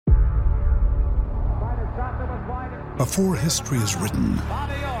Before history is written,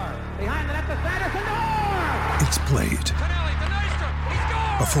 it's played.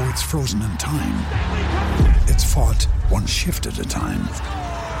 Before it's frozen in time, it's fought one shift at a time.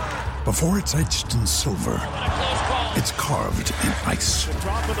 Before it's etched in silver, it's carved in ice.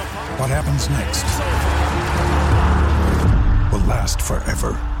 What happens next will last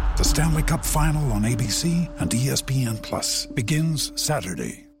forever. The Stanley Cup Final on ABC and ESPN Plus begins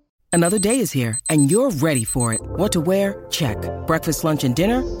Saturday. Another day is here, and you're ready for it. What to wear? Check. Breakfast, lunch, and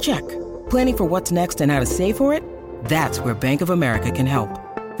dinner? Check. Planning for what's next and how to save for it? That's where Bank of America can help.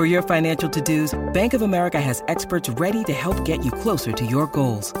 For your financial to-dos, Bank of America has experts ready to help get you closer to your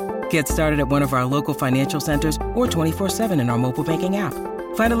goals. Get started at one of our local financial centers or 24/7 in our mobile banking app.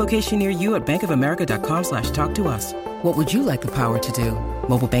 Find a location near you at bankofamerica.com/talktous. What would you like the power to do?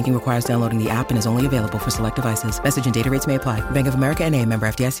 Mobile banking requires downloading the app and is only available for select devices. Message and data rates may apply. Bank of America N.A., member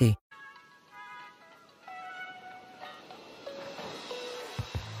FDIC.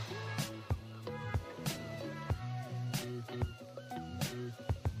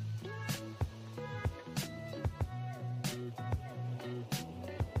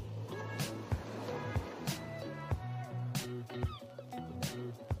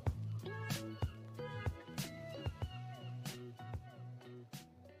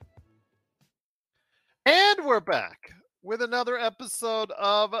 And we're back with another episode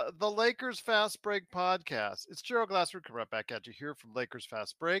of the Lakers Fast Break podcast. It's Gerald Glassford coming right back at you here from Lakers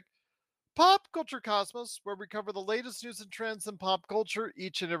Fast Break, Pop Culture Cosmos, where we cover the latest news and trends in pop culture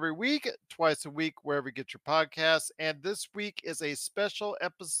each and every week, twice a week, wherever you get your podcasts. And this week is a special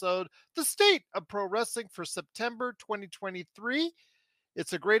episode, The State of Pro Wrestling for September 2023.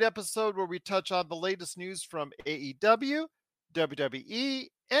 It's a great episode where we touch on the latest news from AEW,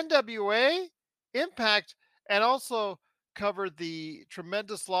 WWE, NWA, Impact, and also cover the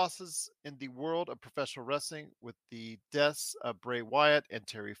tremendous losses in the world of professional wrestling with the deaths of Bray Wyatt and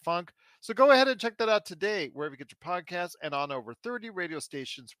Terry Funk. So go ahead and check that out today, wherever you get your podcasts and on over 30 radio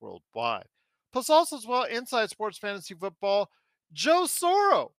stations worldwide. Plus also as well, Inside Sports Fantasy Football, Joe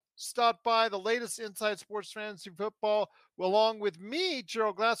Soro stopped by the latest Inside Sports Fantasy Football along with me,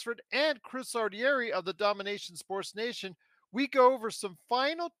 Gerald Glassford, and Chris Ardieri of the Domination Sports Nation. We go over some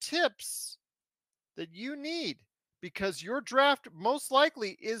final tips that you need because your draft most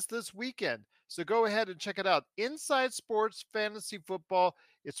likely is this weekend. So go ahead and check it out. Inside Sports Fantasy Football.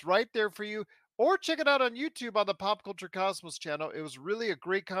 It's right there for you. Or check it out on YouTube on the Pop Culture Cosmos channel. It was really a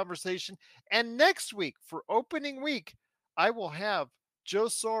great conversation. And next week, for opening week, I will have Joe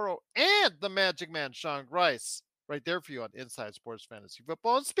Soro and the Magic Man, Sean Grice, right there for you on Inside Sports Fantasy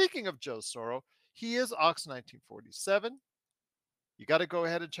Football. And speaking of Joe Soro, he is Ox1947. You got to go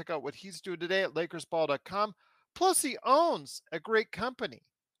ahead and check out what he's doing today at LakersBall.com. Plus, he owns a great company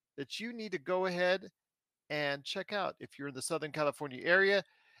that you need to go ahead and check out if you're in the Southern California area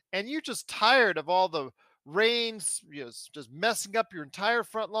and you're just tired of all the rains, just messing up your entire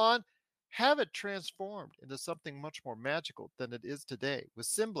front lawn. Have it transformed into something much more magical than it is today with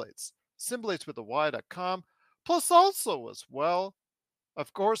Simblades. Simblades with a Y.com. Plus, also as well,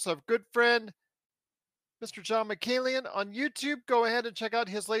 of course, our good friend Mr. John McCallion on YouTube. Go ahead and check out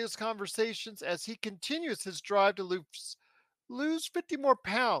his latest conversations as he continues his drive to lose 50 more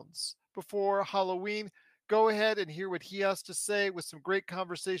pounds before Halloween. Go ahead and hear what he has to say with some great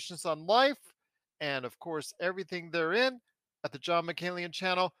conversations on life and, of course, everything therein at the John McCallion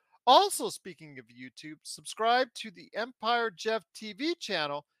channel. Also, speaking of YouTube, subscribe to the Empire Jeff TV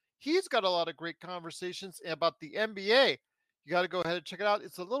channel. He's got a lot of great conversations about the NBA. You got to go ahead and check it out.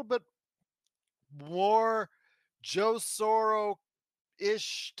 It's a little bit more Joe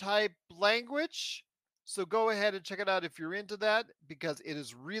Soro-ish type language. So go ahead and check it out if you're into that, because it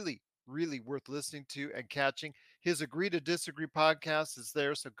is really, really worth listening to and catching. His Agree to Disagree podcast is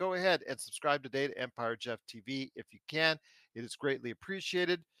there. So go ahead and subscribe today to Empire Jeff TV if you can. It is greatly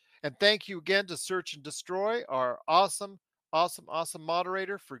appreciated. And thank you again to Search and Destroy, our awesome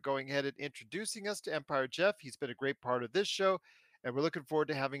moderator, for going ahead and introducing us to Empire Jeff. He's been a great part of this show, and we're looking forward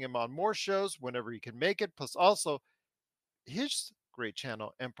to having him on more shows whenever he can make it. Plus also his great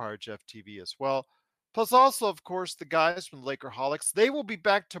channel, Empire Jeff TV as well. Plus also, of course, the guys from Lakerholics. They will be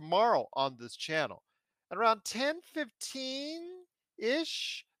back tomorrow on this channel at around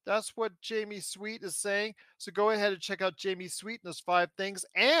 10:15-ish. That's what Jamie Sweet is saying. So go ahead and check out Jamie Sweet and those 5 things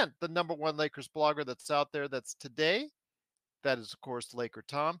and the number one Lakers blogger that's out there that's today. That is, of course, Laker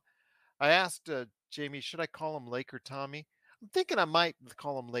Tom. I asked Jamie, should I call him Laker Tommy? I'm thinking I might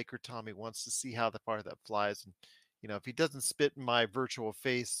call him Laker Tommy once to see how far that flies. And, if he doesn't spit in my virtual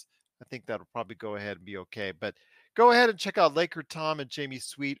face, I think that'll probably go ahead and be okay. But go ahead and check out Laker Tom and Jamie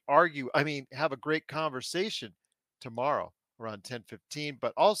Sweet have a great conversation tomorrow around 10:15,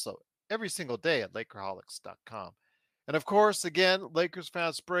 but also every single day at Lakerholics.com. And of course, again, Lakers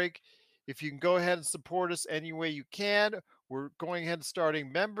Fast Break. If you can go ahead and support us any way you can, we're going ahead and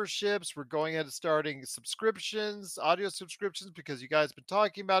starting memberships. We're going ahead and starting subscriptions, audio subscriptions, because you guys have been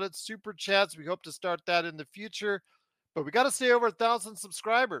talking about it. Super chats. We hope to start that in the future. But we got to stay over 1,000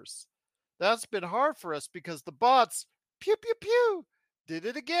 subscribers. That's been hard for us because the bots, pew, pew, pew, did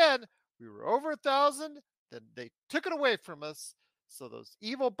it again. We were over 1,000. Then they took it away from us. So those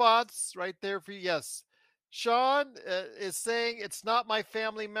evil bots right there for you. Yes. Sean is saying it's not my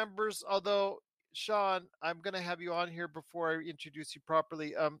family members, although Sean, I'm going to have you on here before I introduce you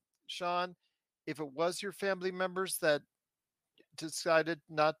properly. Sean, if it was your family members that decided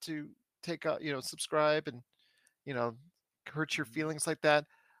not to take out, subscribe and, you know, hurt your feelings like that,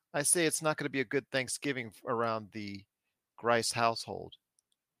 I say it's not going to be a good Thanksgiving around the Grice household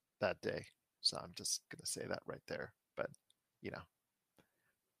that day. So I'm just going to say that right there. But, you know,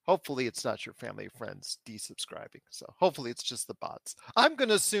 hopefully it's not your family or friends desubscribing. So hopefully it's just the bots. I'm going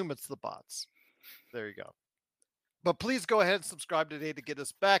to assume it's the bots. There you go. But please go ahead and subscribe today to get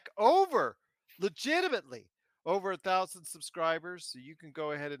us back legitimately over 1,000 subscribers. So you can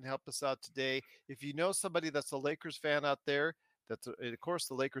go ahead and help us out today. If you know somebody that's a Lakers fan out there, of course,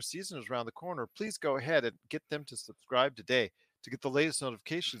 the Lakers season is around the corner. Please go ahead and get them to subscribe today to get the latest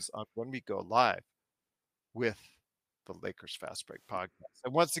notifications on when we go live with the Lakers Fast Break podcast.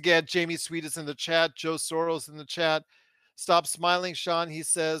 And once again, Jamie Sweet is in the chat. Joe Soros in the chat. Stop smiling, Sean. He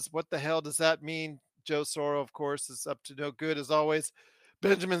says, what the hell does that mean? Joe Soro, of course, is up to no good as always.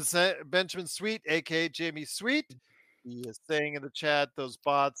 Benjamin Sweet, aka Jamie Sweet, he is saying in the chat, those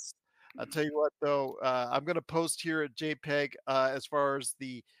bots. I'll tell you what, though, I'm going to post here at JPEG as far as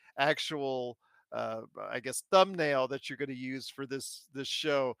the actual, I guess, thumbnail that you're going to use for this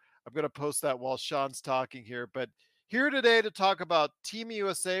show. I'm going to post that while Sean's talking here. But here today to talk about Team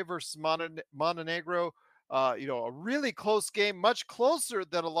USA versus Montenegro. A really close game, much closer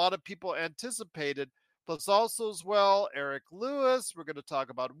than a lot of people anticipated. Plus also as well, Eric Lewis. We're going to talk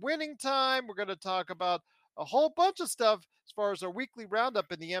about winning time. We're going to talk about a whole bunch of stuff as far as our weekly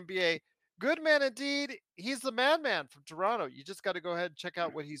roundup in the NBA. Good man indeed. He's the madman from Toronto. You just got to go ahead and check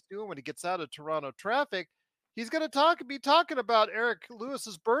out what he's doing when he gets out of Toronto traffic. He's going to be talking about Eric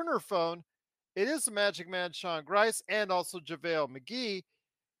Lewis's burner phone. It is the Magic Man, Sean Grice, and also JaVale McGee.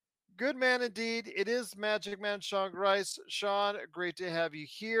 Good man indeed. It is Magic Man Sean Grice. Sean, great to have you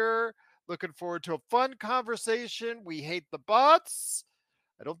here. Looking forward to a fun conversation. We hate the bots.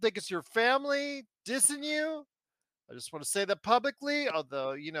 I don't think it's your family dissing you. I just want to say that publicly,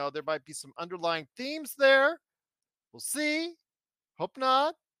 although, there might be some underlying themes there. We'll see. Hope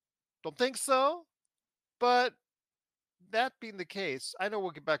not. Don't think so. But that being the case, I know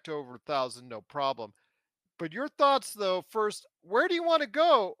we'll get back to over 1,000, no problem. But your thoughts, though, first, where do you want to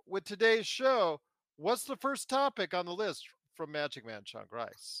go with today's show? What's the first topic on the list from Magic Man Sean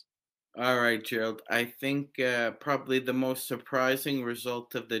Grice? All right, Gerald. I think probably the most surprising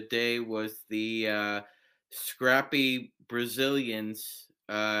result of the day was the scrappy Brazilians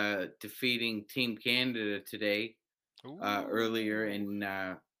defeating Team Canada today, earlier in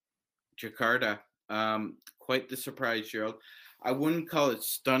Jakarta. Quite the surprise, Gerald. I wouldn't call it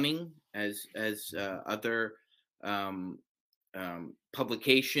stunning as other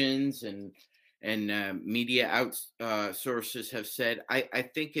publications and media sources have said. I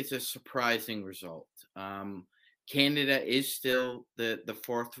think it's a surprising result. Canada is still the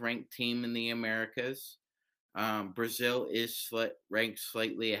fourth ranked team in the Americas. Brazil is ranked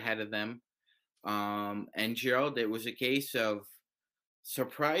slightly ahead of them. And Gerald, it was a case of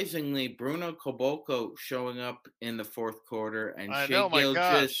surprisingly Bruno Caboclo showing up in the fourth quarter and Shai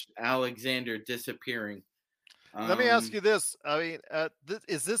Gilgeous-Alexander disappearing. Let me ask you this. I mean,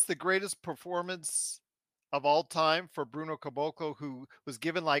 is this the greatest performance of all time for Bruno Caboclo, who was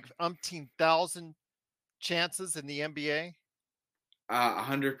given like umpteen thousand chances in the NBA?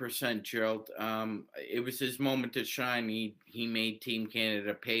 100%, Gerald. It was his moment to shine. He made Team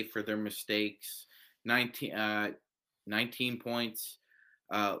Canada pay for their mistakes. 19 points,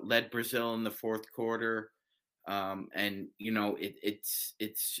 led Brazil in the fourth quarter. And it's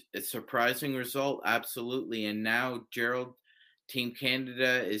a surprising result, absolutely. And now, Gerald, Team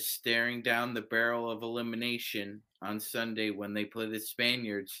Canada is staring down the barrel of elimination on Sunday when they play the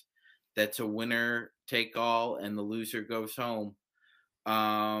Spaniards. That's a winner take all, and the loser goes home.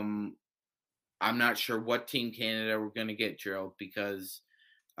 I'm not sure what Team Canada we're going to get, Gerald, because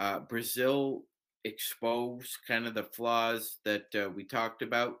Brazil exposed kind of the flaws that we talked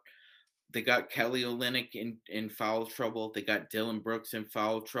about. They got Kelly Olynyk in foul trouble. They got Dylan Brooks in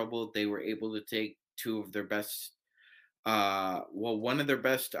foul trouble. They were able to take two of their best one of their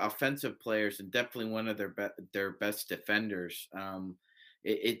best offensive players and definitely one of their best defenders.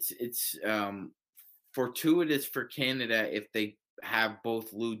 It's fortuitous for Canada if they have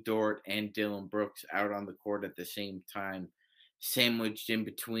both Lou Dort and Dylan Brooks out on the court at the same time, sandwiched in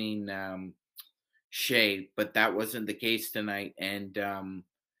between Shea, but that wasn't the case tonight. And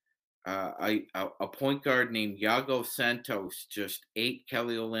a point guard named Iago Santos just ate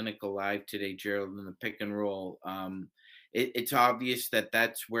Kelly Olynyk alive today, Gerald, in the pick and roll. It's obvious that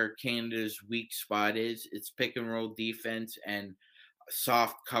that's where Canada's weak spot is. It's pick and roll defense and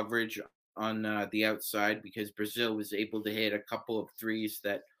soft coverage on the outside, because Brazil was able to hit a couple of threes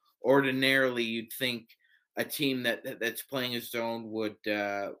that ordinarily you'd think a team that's playing a zone would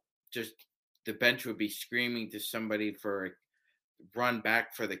just the bench would be screaming to somebody for a run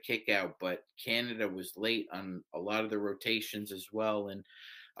back for the kick out, but Canada was late on a lot of the rotations as well. And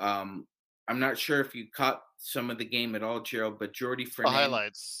I'm not sure if you caught some of the game at all, Gerald, but Jordi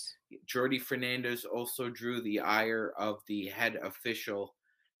Fernandez also drew the ire of the head official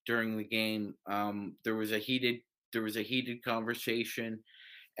during the game. There was a heated conversation,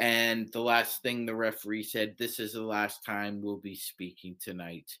 and the last thing the referee said, "This is the last time we'll be speaking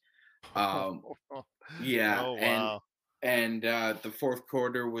tonight." Yeah. Oh, wow. And the fourth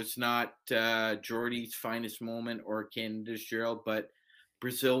quarter was not Jordi's finest moment or Canada's, Gerald, but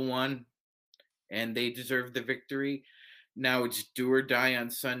Brazil won, and they deserve the victory. Now it's do or die on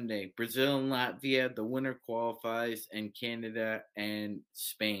Sunday. Brazil and Latvia, the winner qualifies, and Canada and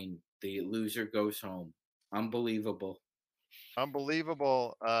Spain, the loser goes home. Unbelievable. Again,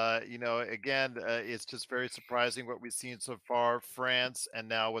 it's just very surprising what we've seen so far. France, and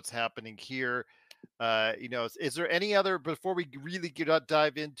now what's happening here. Is there any other, before we really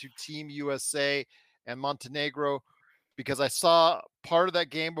dive into Team USA and Montenegro, because I saw part of that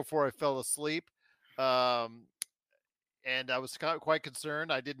game before I fell asleep. And I was quite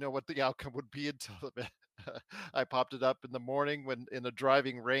concerned. I didn't know what the outcome would be until I popped it up in the morning when in the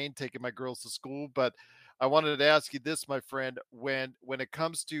driving rain, taking my girls to school. But I wanted to ask you this, my friend, when it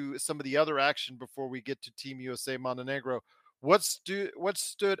comes to some of the other action before we get to Team USA Montenegro, what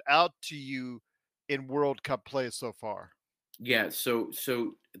stood out to you in World Cup play so far? Yeah, so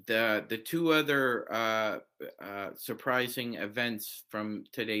the two other surprising events from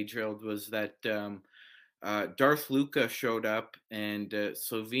today, Gerald, was that Darth Luka showed up, and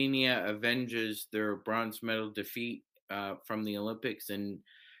Slovenia avenges their bronze medal defeat from the Olympics and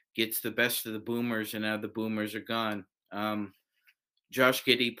gets the best of the Boomers, and now the Boomers are gone. Josh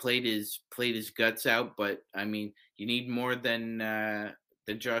Giddey played his guts out, but I mean, you need more than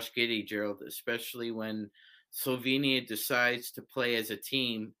Josh Giddey, Gerald, especially when Slovenia decides to play as a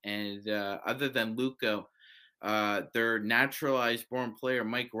team. And other than Luka, their naturalized born player,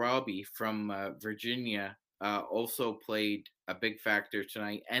 Mike Robbie from Virginia, also played a big factor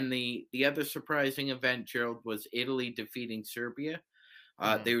tonight. And the other surprising event, Gerald, was Italy defeating Serbia.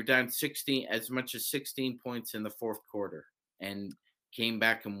 They were down as much as 16 points in the fourth quarter and came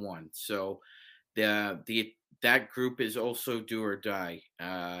back and won. So that group is also do or die.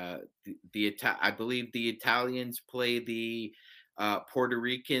 I believe the Italians play the Puerto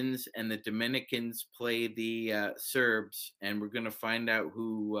Ricans, and the Dominicans play the Serbs, and we're going to find out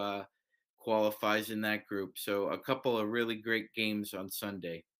who qualifies in that group. So a couple of really great games on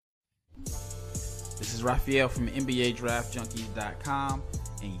Sunday. This is Raphael from NBADraftJunkies.com,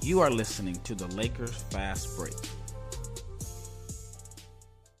 and you are listening to the Lakers Fast Break.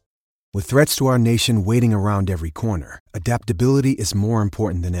 With threats to our nation waiting around every corner, adaptability is more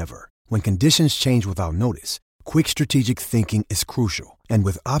important than ever. When conditions change without notice, quick strategic thinking is crucial. And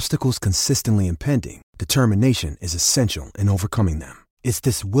with obstacles consistently impending, determination is essential in overcoming them. It's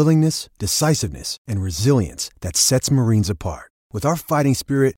this willingness, decisiveness, and resilience that sets Marines apart. With our fighting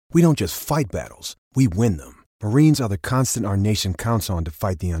spirit, we don't just fight battles, we win them. Marines are the constant our nation counts on to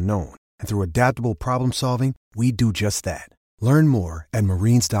fight the unknown. And through adaptable problem solving, we do just that. Learn more at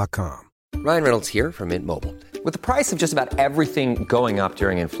Marines.com. Ryan Reynolds here from Mint Mobile. With the price of just about everything going up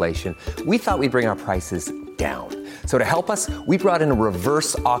during inflation, we thought we'd bring our prices down. So to help us, we brought in a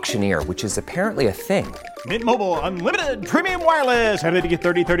reverse auctioneer, which is apparently a thing. Mint Mobile Unlimited Premium Wireless. How to get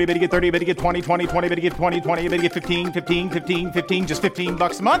 30, 30, bit to get 30, bit to get 20, 20, 20, bit to get 20, 20, bit to get 15, 15, 15, 15, just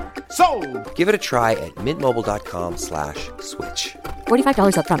 $15 a month? Sold! Give it a try at mintmobile.com/switch.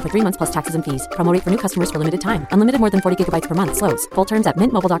 $45 up front for 3 months plus taxes and fees. Promo rate for new customers for limited time. Unlimited more than 40 gigabytes per month. Slows full terms at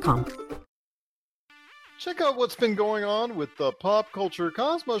mintmobile.com. Check out what's been going on with the Pop Culture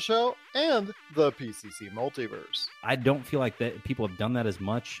Cosmos Show and the PCC Multiverse. I don't feel like that people have done that as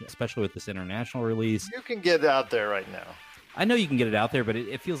much, especially with this international release. You can get out there right now. I know you can get it out there, but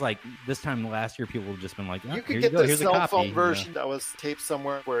it feels like this time last year people have just been like, oh, you could here get you go. the Here's cell a copy, phone version that was taped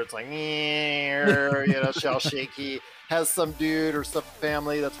somewhere where it's like, shell shaky, has some dude or some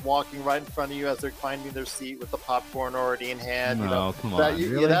family that's walking right in front of you as they're finding their seat with the popcorn already in hand. No, come on.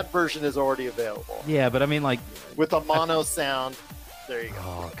 Really? That version is already available. Yeah, but I mean, like, with a mono sound. There you go.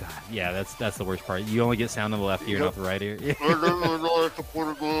 Oh god, yeah, that's the worst part. You only get sound on the left ear, not the right ear.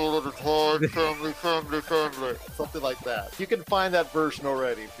 Something like that. You can find that version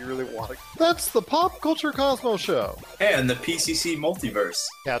already if you really want it. That's the Pop Culture Cosmos Show. And the PCC Multiverse.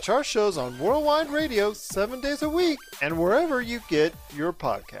 Catch our shows on Worldwide Radio 7 days a week and wherever you get your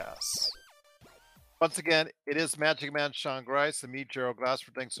podcasts. Once again, it is Magic Man Sean Grice and me, Gerald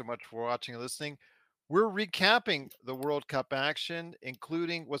Glassford. Thanks so much for watching and listening. We're recapping the World Cup action,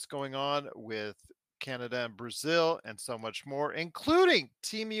 including what's going on with Canada and Brazil and so much more, including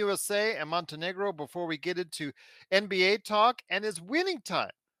Team USA and Montenegro before we get into NBA talk and is winning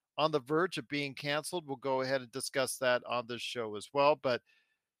time on the verge of being canceled. We'll go ahead and discuss that on this show as well. But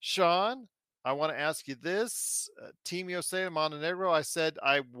Sean, I want to ask you this. Team USA and Montenegro, I said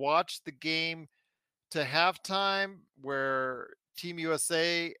I watched the game to halftime where Team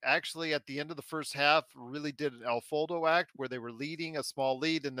USA actually at the end of the first half really did an El Foldo act where they were leading a small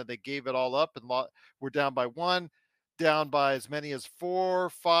lead and then they gave it all up and were down by 1, down by as many as 4,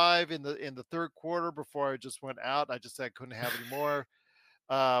 5 in the third quarter before I just went out. I just said I couldn't have any more.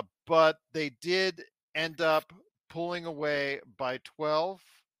 But they did end up pulling away by 12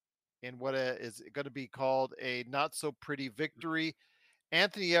 in what is going to be called a not so pretty victory.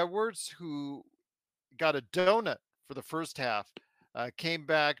 Anthony Edwards, who got a donut for the first half, came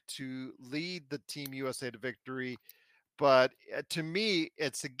back to lead the Team USA to victory. But to me,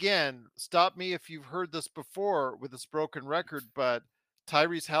 it's again, stop me if you've heard this before with this broken record, but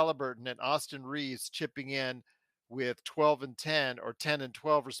Tyrese Halliburton and Austin Reeves chipping in with 12 and 10 or 10 and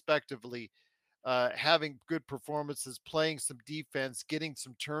 12 respectively, having good performances, playing some defense, getting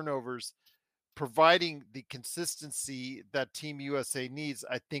some turnovers, providing the consistency that Team USA needs,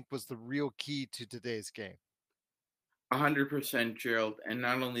 I think was the real key to today's game. 100%, Gerald. And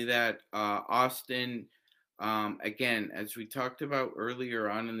not only that, Austin, again, as we talked about earlier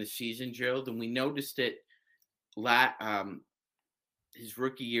on in the season, Gerald, and we noticed it his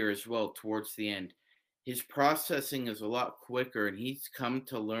rookie year as well towards the end, his processing is a lot quicker, and he's come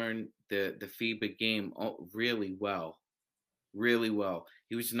to learn the FIBA game really well. Really well.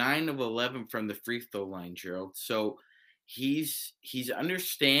 He was 9 of 11 from the free throw line, Gerald. So he's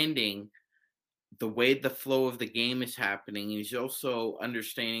understanding the way the flow of the game is happening. He's also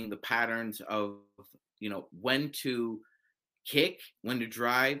understanding the patterns of, when to kick, when to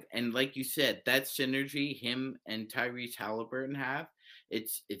drive. And like you said, that synergy him and Tyrese Halliburton have,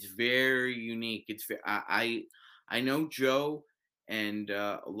 it's very unique. I know Joe and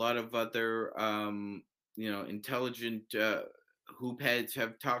a lot of other, intelligent hoop heads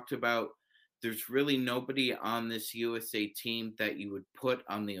have talked about there's really nobody on this USA team that you would put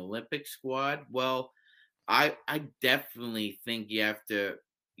on the Olympic squad. Well, I definitely think you have to,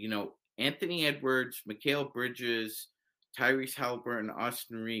 Anthony Edwards, Mikal Bridges, Tyrese Halliburton,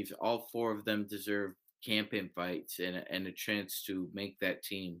 Austin Reeves, all 4 of them deserve camp invites and a chance to make that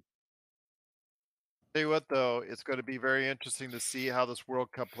team. Tell you what, though, it's going to be very interesting to see how this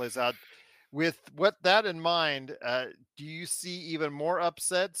World Cup plays out. With that in mind, do you see even more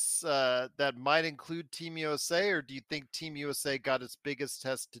upsets that might include Team USA, or do you think Team USA got its biggest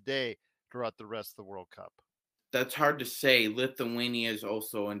test today throughout the rest of the World Cup? That's hard to say. Lithuania is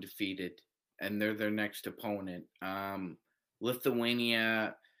also undefeated, and they're their next opponent.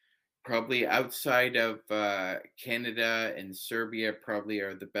 Lithuania, probably outside of Canada and Serbia, probably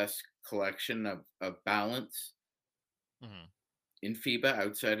are the best collection of balance. Mm-hmm. In FIBA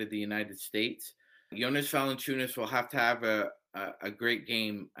outside of the United States. Jonas Valanciunas will have to have a great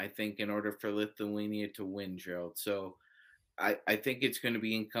game, I think, in order for Lithuania to win, Gerald. So I think it's going to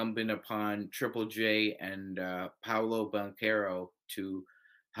be incumbent upon Triple J and Paolo Banchero to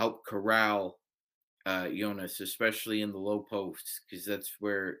help corral Jonas, especially in the low posts, because that's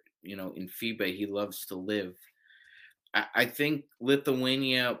where, in FIBA he loves to live. I think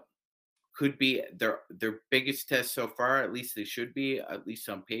Lithuania could be their biggest test so far. At least they should be, at least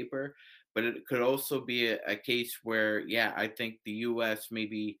on paper. But it could also be a case where, I think the U.S.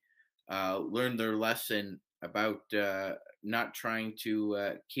 maybe learned their lesson about not trying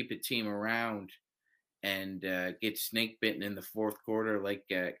to keep a team around and get snake bitten in the fourth quarter like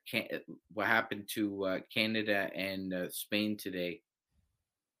what happened to Canada and Spain today.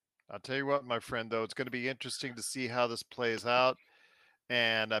 I'll tell you what, my friend, though, it's going to be interesting to see how this plays out.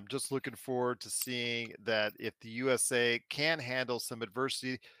 And I'm just looking forward to seeing that if the USA can handle some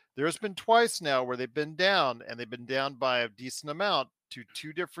adversity. There's been twice now where they've been down, and they've been down by a decent amount to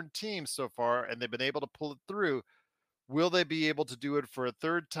two different teams so far, and they've been able to pull it through. Will they be able to do it for a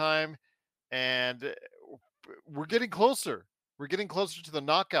third time? And we're getting closer. We're getting closer to the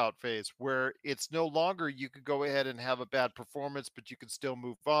knockout phase where it's no longer you could go ahead and have a bad performance, but you can still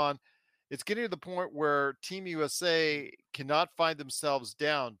move on. It's getting to the point where Team USA cannot find themselves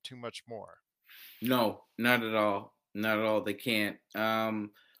down too much more. No, not at all. Not at all. They can't.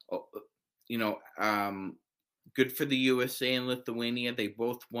 Good for the USA and Lithuania. They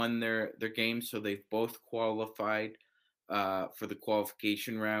both won their games, so they've both qualified for the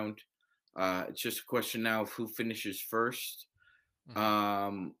qualification round. It's just a question now of who finishes first.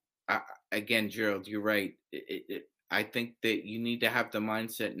 Again, Gerald, you're right. I think that you need to have the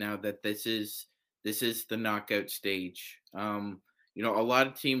mindset now that this is the knockout stage. A lot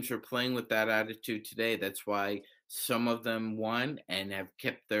of teams are playing with that attitude today. That's why some of them won and have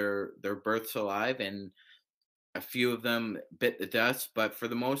kept their berths alive, and a few of them bit the dust. But for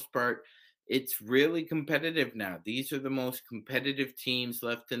the most part, it's really competitive now. These are the most competitive teams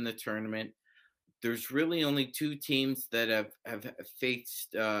left in the tournament. There's really only two teams that have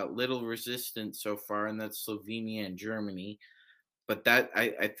faced little resistance so far, and that's Slovenia and Germany. But that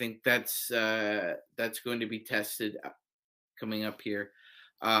I think that's going to be tested coming up here.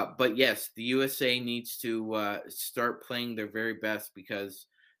 But yes, the USA needs to start playing their very best, because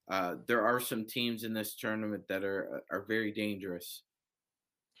there are some teams in this tournament that are very dangerous.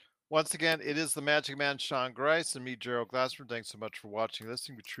 Once again, it is the Magic Man, Sean Grice, and me, Gerald Glassman. Thanks so much for watching and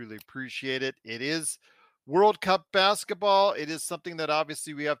listening. We truly appreciate it. It is World Cup basketball. It is something that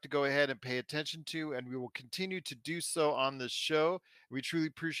obviously we have to go ahead and pay attention to, and we will continue to do so on this show. We truly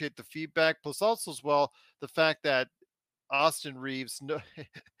appreciate the feedback, plus also as well the fact that Austin Reaves,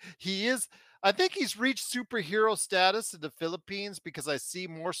 I think he's reached superhero status in the Philippines, because I see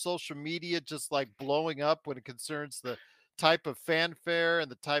more social media just like blowing up when it concerns the type of fanfare and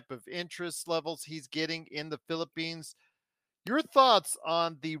the type of interest levels he's getting in the Philippines. Your thoughts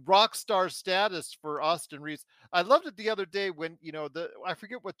on the rock star status for Austin Reaves? I loved it the other day when, I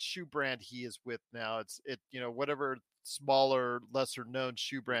forget what shoe brand he is with now. Whatever smaller, lesser known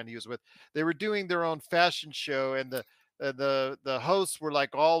shoe brand he was with. They were doing their own fashion show, and the hosts were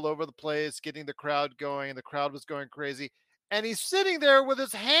like all over the place, getting the crowd going, and the crowd was going crazy. And he's sitting there with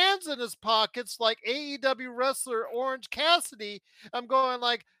his hands in his pockets like AEW wrestler Orange Cassidy. I'm going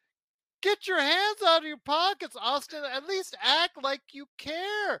like, get your hands out of your pockets, Austin. At least act like you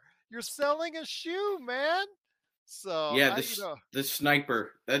care. You're selling a shoe, man. So yeah, the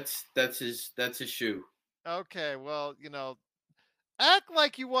sniper. That's his shoe. Okay, well, act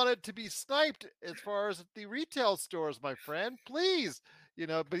like you want it to be sniped as far as at the retail stores, my friend. Please,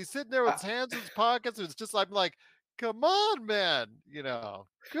 But he's sitting there with his hands in his pockets, and it's just I'm like, come on, man.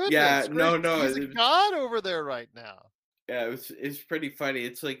 Goodness. Yeah, no. He's a god over there right now. Yeah, it's pretty funny.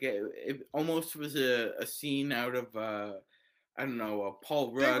 It's like it almost was a scene out of I don't know, a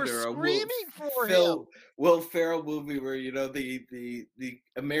Paul Rudd or a Will Ferrell movie where the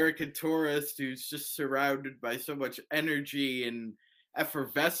American tourist who's just surrounded by so much energy and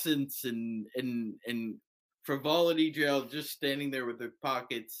effervescence and frivolity, Gerald, just standing there with their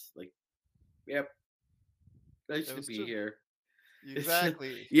pockets like, yep. Nice to be here.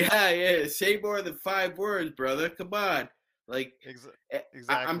 Exactly. Yeah. Say more than 5 words, brother. Come on. Like,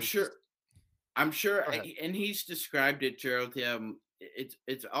 exactly. I'm sure, and he's described it, Gerald.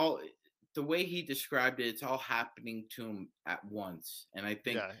 It's all the way he described it. It's all happening to him at once, and I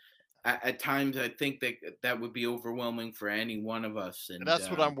think at times I think that would be overwhelming for any one of us. And that's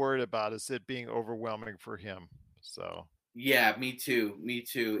what I'm worried about, is it being overwhelming for him. So. Yeah, me too.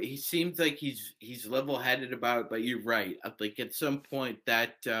 He seems like he's level-headed about it, but you're right. Like at some point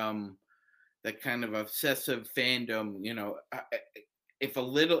that kind of obsessive fandom, if a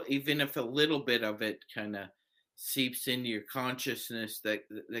little bit of it kind of seeps into your consciousness, that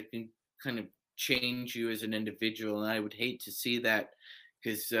can kind of change you as an individual. And I would hate to see that,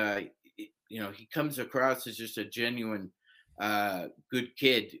 because he comes across as just a genuine good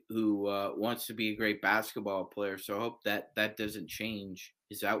kid who wants to be a great basketball player. So I hope that doesn't change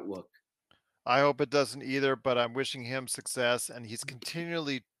his outlook. I hope it doesn't either, but I'm wishing him success. And he's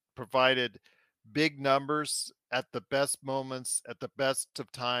continually provided big numbers at the best moments, at the best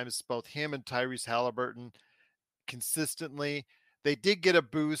of times, both him and Tyrese Halliburton consistently. They did get a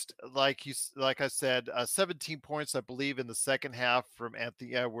boost, like I said, 17 points, I believe, in the second half from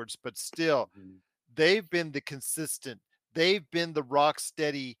Anthony Edwards, but still, they've been the consistent. They've been the rock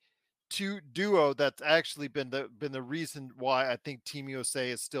steady duo that's actually been the reason why I think Team USA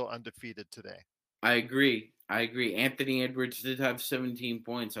is still undefeated today. I agree. Anthony Edwards did have 17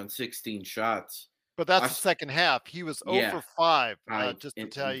 points on 16 shots. But that's the second half. He was 0 for 5, just to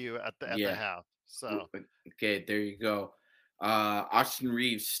tell you at the half. So okay, there you go. Austin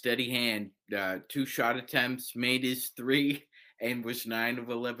Reaves, steady hand, 2 shot attempts, made his 3, and was 9 of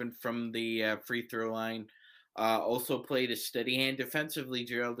 11 from the free throw line. Also played a steady hand defensively,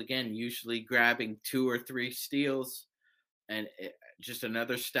 Gerald, again, usually grabbing 2 or 3 steals. And just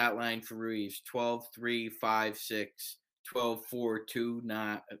another stat line for Reaves: 12, 3, 5, 6, 12, 4, 2,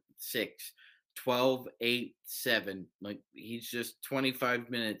 9, 6, 12, 8, 7. Like, he's just 25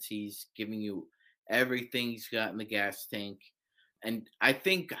 minutes. He's giving you everything he's got in the gas tank. And I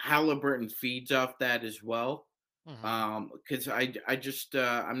think Halliburton feeds off that as well. Because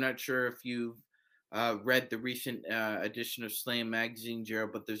I'm not sure if you've read the recent edition of Slam Magazine,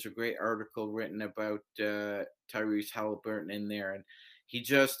 Gerald, but there's a great article written about Tyrese Halliburton in there, and he's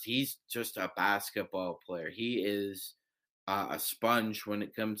just a basketball player. He is a sponge when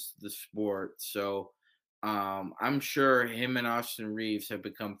it comes to the sport. So I'm sure him and Austin Reaves have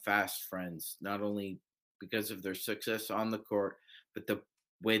become fast friends, not only because of their success on the court, but the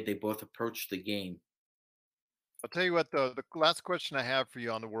way they both approach the game. I'll tell you what, though, the last question I have for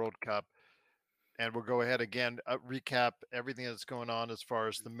you on the World Cup, and we'll go ahead again, recap everything that's going on as far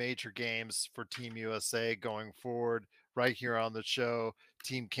as the major games for Team USA going forward right here on the show,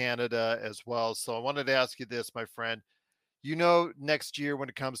 Team Canada as well. So I wanted to ask you this, my friend. Next year when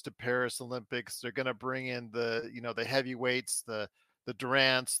it comes to Paris Olympics, they're going to bring in the heavyweights, the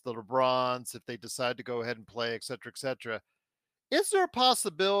Durants, the LeBrons, if they decide to go ahead and play, et cetera, et cetera. Is there a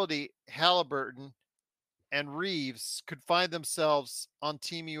possibility Halliburton and Reaves could find themselves on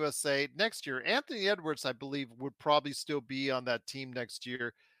Team USA next year? Anthony Edwards, I believe, would probably still be on that team next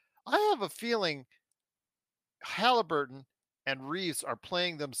year. I have a feeling Halliburton and Reaves are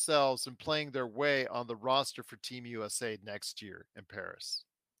playing themselves and playing their way on the roster for Team USA next year in Paris.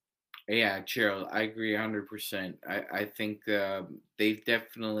 Yeah, Gerald, I agree 100%. I think they've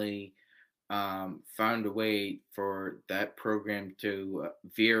definitely found a way for that program to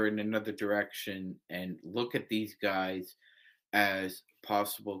veer in another direction and look at these guys as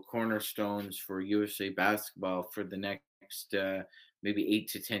possible cornerstones for USA basketball for the next maybe 8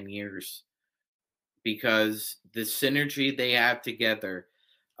 to 10 years. Because the synergy they have together,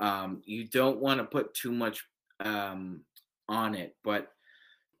 you don't want to put too much on it, but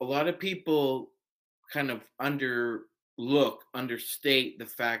a lot of people kind of understate the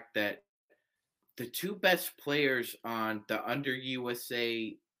fact that the 2 best players on the under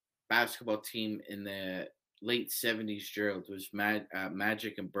USA basketball team in the late 70s, Gerald, was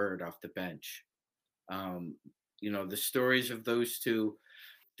Magic and Bird off the bench. The stories of those 2,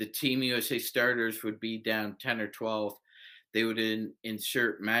 the Team USA starters would be down 10 or 12. They would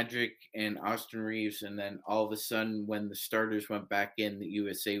insert Magic and Austin Reaves, and then all of a sudden, when the starters went back in, the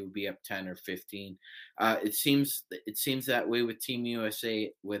USA would be up 10 or 15. It seems that way with Team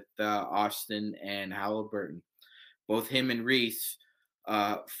USA with Austin and Halliburton. Both him and Reese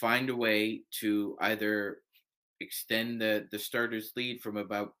find a way to either extend the starters' lead from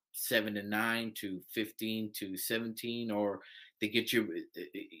about 7-9 to 15 to 17, or they get you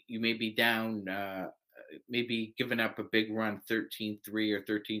may be down, maybe giving up a big run, 13-3 or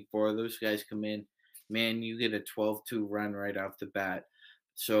 13-4. Those guys come in, man, you get a 12-2 run right off the bat.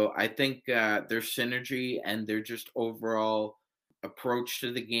 So I think their synergy and their just overall approach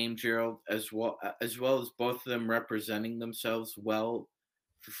to the game, Gerald, as well as both of them representing themselves well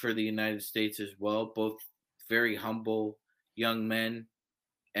for the United States as well. Both very humble young men,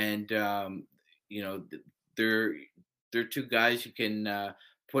 and they're 2 guys you can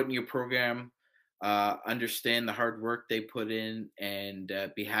put in your program, understand the hard work they put in, and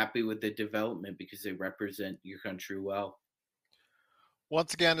be happy with the development because they represent your country well.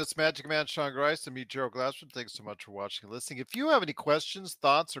 Once again, it's Magic Man Sean Grice and me, Gerald Glassford. Thanks so much for watching and listening. If you have any questions,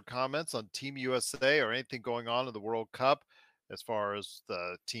 thoughts, or comments on Team USA or anything going on in the World Cup, as far as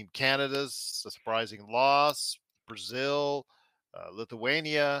the Team Canada's surprising loss, Brazil,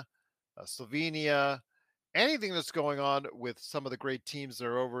 Lithuania, Slovenia, anything that's going on with some of the great teams that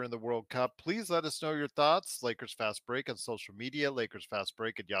are over in the World Cup, please let us know your thoughts. Lakers Fast Break on social media,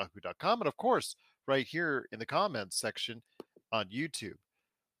 LakersFastBreak@yahoo.com, and of course, right here in the comments section on YouTube.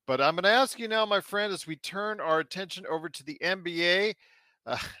 But I'm going to ask you now, my friend, as we turn our attention over to the NBA,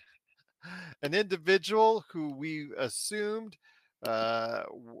 an individual who we assumed,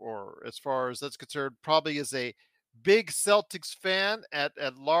 or as far as that's concerned, probably is a big Celtics fan at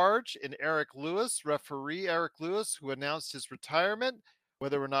large, in Eric Lewis, referee Eric Lewis, who announced his retirement.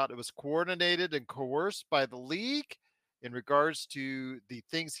 whether or not it was coordinated and coerced by the league in regards to the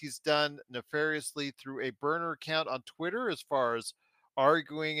things he's done nefariously through a burner account on Twitter, as far as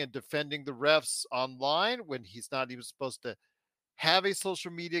arguing and defending the refs online when he's not even supposed to have a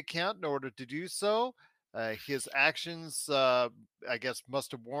social media account in order to do so. His actions, I guess, must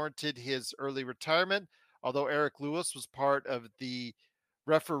have warranted his early retirement, although Eric Lewis was part of the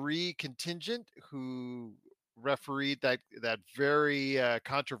referee contingent who refereed that very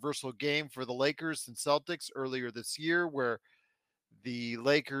controversial game for the Lakers and Celtics earlier this year, where the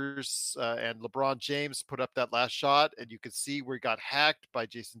Lakers and LeBron James put up that last shot, and you could see where he got hacked by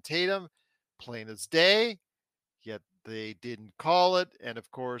Jason Tatum, plain as day. Yet they didn't call it, and of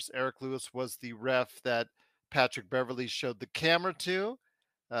course, Eric Lewis was the ref that Patrick Beverley showed the camera to,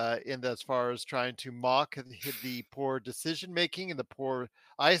 in as far as trying to mock the poor decision making and the poor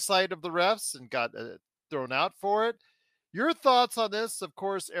eyesight of the refs, and got thrown out for it. Your thoughts on this? Of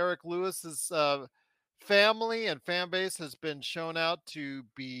course, Eric Lewis's family and fan base has been shown out to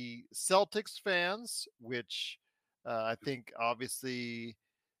be Celtics fans, which I think obviously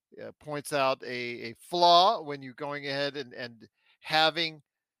points out a flaw when you're going ahead and having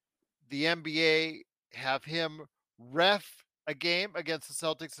the NBA have him ref a game against the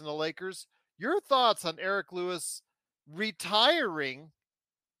Celtics and the Lakers. Your thoughts on Eric Lewis retiring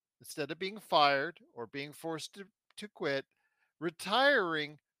instead of being fired or being forced to quit,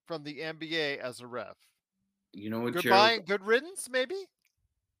 retiring from the NBA as a ref? You know what, Goodbye Gerald? and good riddance, maybe?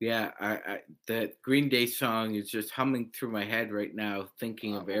 Yeah, that Green Day song is just humming through my head right now,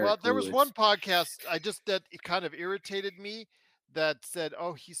 thinking of Eric Well, there Lewis. was one podcast that it kind of irritated me that said,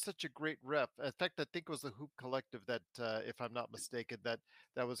 "Oh, he's such a great ref." In fact, I think it was the Hoop Collective that, if I'm not mistaken, that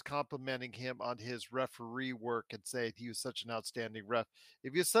was complimenting him on his referee work and saying he was such an outstanding ref.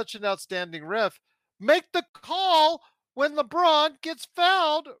 If you're such an outstanding ref, make the call when LeBron gets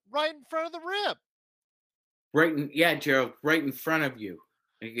fouled right in front of the rim. Yeah, Gerald, right in front of you.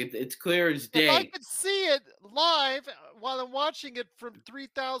 Like it's clear as day. If I could see it live while I'm watching it from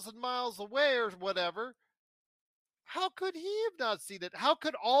 3,000 miles away or whatever, how could he have not seen it? How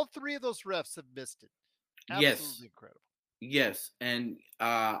could all three of those refs have missed it? Absolutely incredible. Yes, and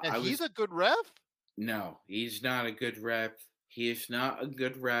he's a good ref? No, he's not a good ref. He is not a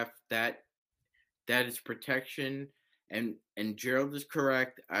good ref. That is protection, and Gerald is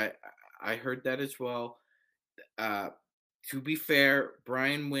correct. I heard that as well. To be fair,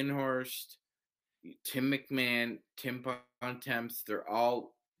 Brian Windhorst, Tim McMahon, Tim Bontemps, they're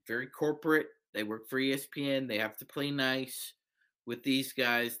all very corporate. They work for ESPN. They have to play nice with these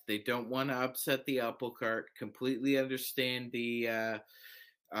guys. They don't want to upset the apple cart. Completely understand the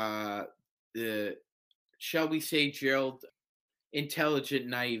shall we say, Gerald, intelligent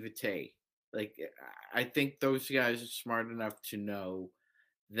naivete. Like, I think those guys are smart enough to know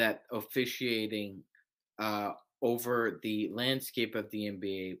that officiating over the landscape of the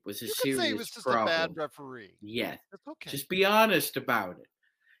NBA was a serious problem. You could say he was just a bad referee. Yes. That's okay. Just be honest about it.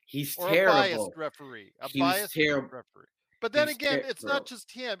 He's or terrible. A biased referee. Referee. But then again, it's not just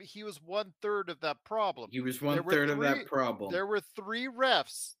him. He was 1/3 of that problem. He was 1/3 of that problem. There were 3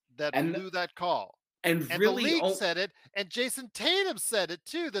 refs that blew that call. And really, the league said it, and Jason Tatum said it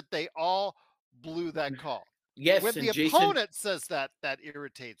too, that they all blew that call. Yes, when the opponent says that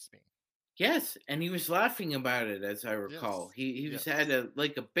irritates me. Yes, and he was laughing about it, as I recall. Yes. He had a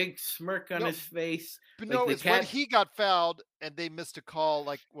big smirk on his face. But it's when he got fouled and they missed a call.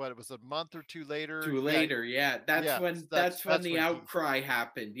 Like what? It was a month or two later. That's when the outcry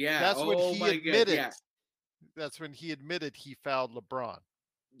happened. Yeah, that's when he admitted. Yeah. That's when he admitted he fouled LeBron.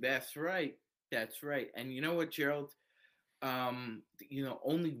 That's right. That's right. And you know what, Gerald?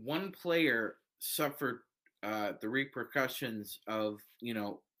 Only one player suffered the repercussions of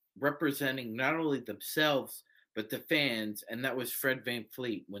representing not only themselves but the fans, and that was Fred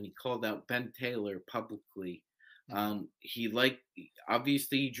VanVleet when he called out Ben Taylor publicly.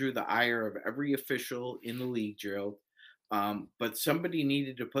 Obviously he drew the ire of every official in the league, Gerald. But somebody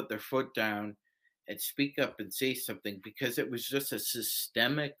needed to put their foot down and speak up and say something, because it was just a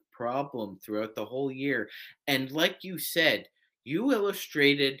systemic problem throughout the whole year. And like you said, you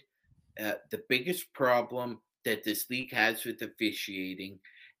illustrated the biggest problem that this league has with officiating,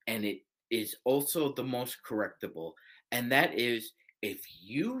 and it is also the most correctable. And that is, if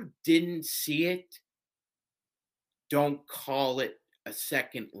you didn't see it, don't call it a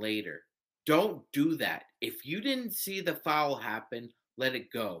second later. Don't do that. If you didn't see the foul happen, let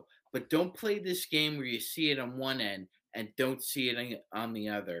it go. But don't play this game where you see it on one end and don't see it on the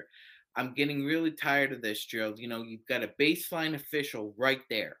other. I'm getting really tired of this, Gerald. You've got a baseline official right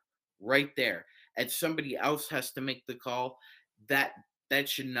there, and somebody else has to make the call. That that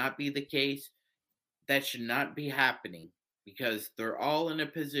should not be the case. That should not be happening because they're all in a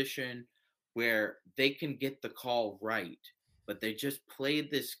position where they can get the call right, but they just played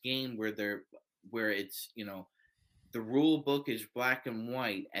this game where it's, the rule book is black and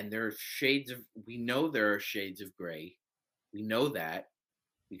white, and there are shades of, we know there are shades of gray. We know that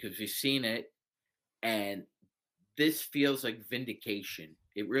because we've seen it. And this feels like vindication.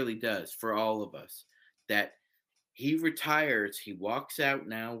 It really does for all of us that he retires. He walks out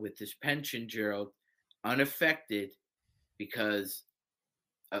now with his pension, Gerald, unaffected because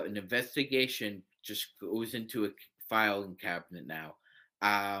an investigation just goes into a filing cabinet now.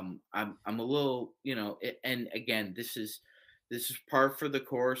 I'm a little, and again, this is par for the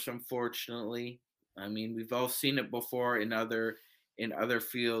course, unfortunately. I mean, we've all seen it before in other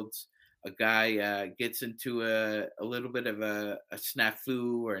fields. A guy gets into a little bit of a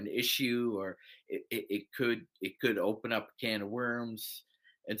snafu or an issue, or it could open up a can of worms.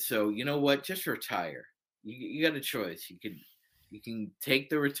 And so, you know what? Just retire. You got a choice. You can take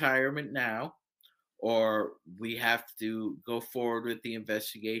the retirement now, or we have to go forward with the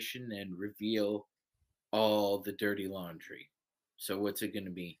investigation and reveal all the dirty laundry. So what's it going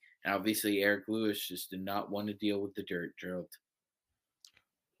to be? And obviously, Eric Lewis just did not want to deal with the dirt, Gerald.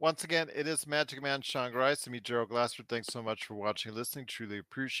 Once again, it is Magic Man Sean Grice and me, Gerald Glassford. Thanks so much for watching and listening. Truly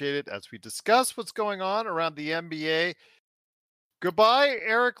appreciate it as we discuss what's going on around the NBA. Goodbye,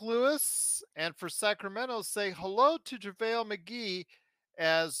 Eric Lewis. And for Sacramento, say hello to JaVale McGee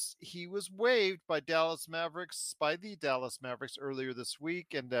as he was waived by the Dallas Mavericks earlier this week.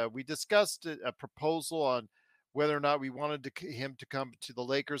 And we discussed a proposal on whether or not we wanted him to come to the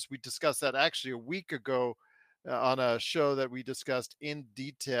Lakers. We discussed that actually a week ago on a show that we discussed in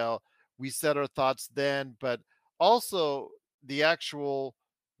detail. We said our thoughts then, but also the actual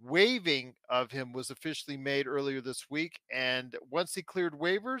waiving of him was officially made earlier this week. And once he cleared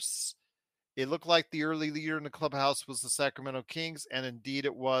waivers, it looked like the early leader in the clubhouse was the Sacramento Kings. And indeed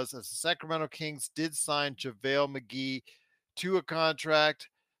it was, as the Sacramento Kings did sign JaVale McGee to a contract.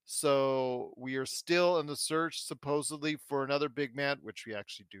 So we are still in the search, supposedly, for another big man, which we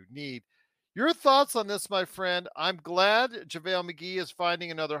actually do need. Your thoughts on this, my friend? I'm glad JaVale McGee is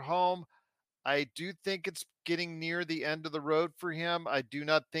finding another home. I do think it's getting near the end of the road for him. I do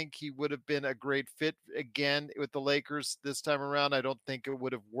not think he would have been a great fit again with the Lakers this time around. I don't think it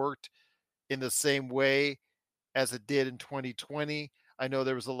would have worked in the same way as it did in 2020. I know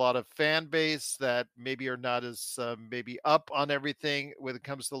there was a lot of fan base that maybe are not as maybe up on everything when it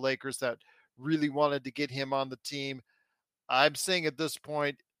comes to the Lakers that really wanted to get him on the team. I'm saying at this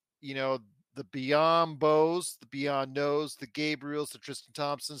point, the Beyond Bows, the Beyond Knows, the Gabriels, the Tristan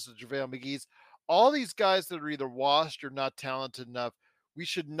Thompsons, the JaVale McGees, all these guys that are either washed or not talented enough, we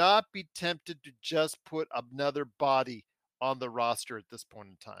should not be tempted to just put another body on the roster at this point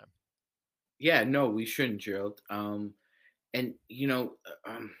in time. Yeah, no, we shouldn't, Gerald. And,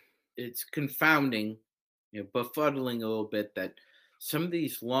 it's confounding, befuddling a little bit that some of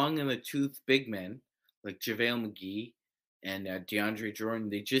these long in the tooth big men like JaVale McGee and DeAndre Jordan,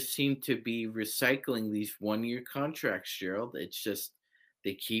 they just seem to be recycling these one-year contracts, Gerald. It's just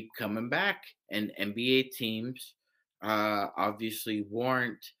they keep coming back. And NBA teams obviously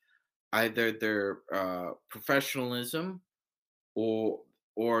warrant either their professionalism or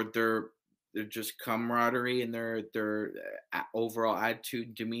their just camaraderie and their overall attitude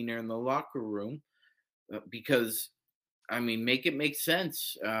and demeanor in the locker room. Because, I mean, make it make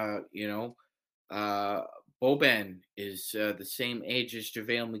sense. Boban is the same age as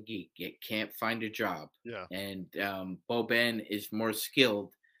JaVale McGee. Can't find a job. Yeah. And Boban is more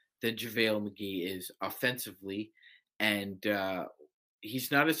skilled than JaVale McGee is offensively. And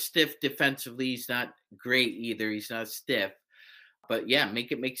he's not as stiff defensively. He's not great either. He's not stiff. But, yeah,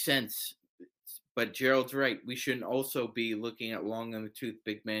 make it make sense. But Gerald's right. We shouldn't also be looking at long in the tooth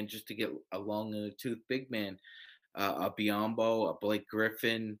big man just to get a long in the tooth big man. A Biyombo, a Blake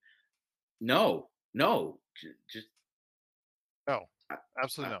Griffin. No. Just no,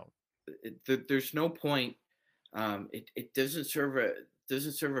 absolutely no. There's no point. It doesn't serve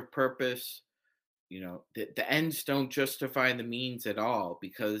a purpose. The ends don't justify the means at all,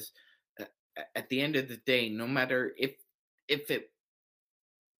 because at the end of the day, no matter if it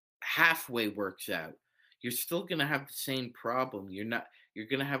halfway works out, you're still going to have the same problem. You're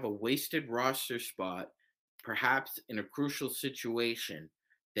going to have a wasted roster spot, perhaps in a crucial situation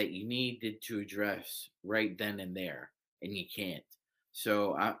that you needed to address right then and there, and you can't.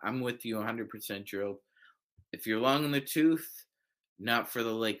 So I'm with you 100%, Gerald. If you're long in the tooth, not for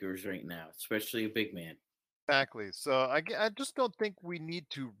the Lakers right now, especially a big man. Exactly. So I just don't think we need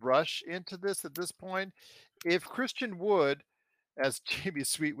to rush into this at this point. If Christian Wood as Jamie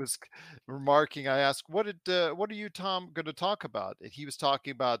Sweet was remarking, I asked, "What are you, Tom, going to talk about?" And he was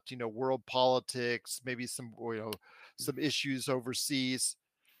talking about world politics, maybe some some issues overseas.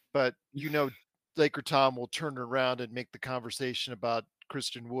 But Laker Tom will turn around and make the conversation about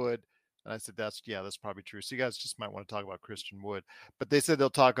Christian Wood. And I said, that's probably true. So you guys just might want to talk about Christian Wood. But they said they'll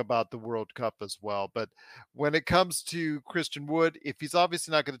talk about the World Cup as well. But when it comes to Christian Wood, if he's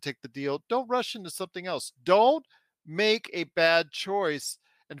obviously not going to take the deal, don't rush into something else. Don't make a bad choice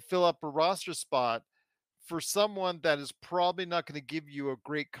and fill up a roster spot for someone that is probably not going to give you a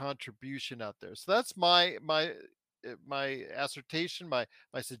great contribution out there. So that's my assertion, my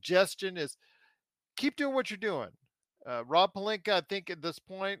suggestion is keep doing what you're doing. Rob Pelinka, I think at this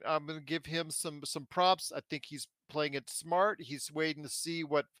point, I'm going to give him some props. I think he's playing it smart. He's waiting to see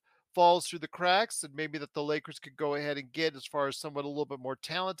what falls through the cracks, and maybe that the Lakers could go ahead and get as far as someone a little bit more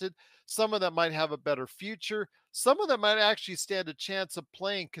talented, someone that might have a better future, someone that might actually stand a chance of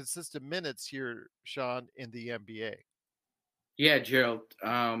playing consistent minutes here, Sean, in the NBA. Yeah, Gerald.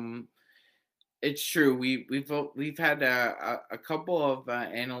 It's true. We've had a couple of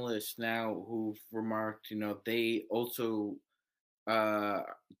analysts now who've remarked, they also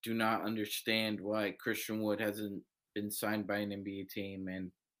do not understand why Christian Wood hasn't been signed by an NBA team,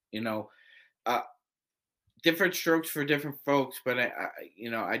 and uh, different strokes for different folks. But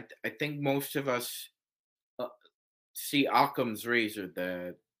I think most of us see Occam's razor.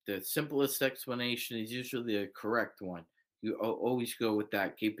 The simplest explanation is usually the correct one. You always go with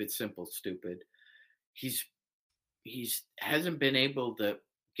that. Keep it simple, stupid. He's hasn't been able to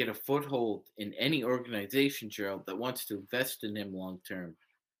get a foothold in any organization, Gerald, that wants to invest in him long term.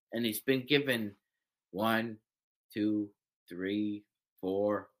 And he's been given 1, 2, 3,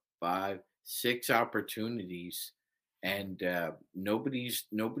 4, 5, 6 opportunities, and nobody's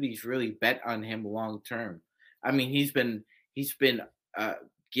really bet on him long term. I mean, he's been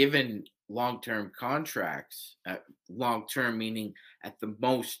given long-term contracts, long-term meaning at the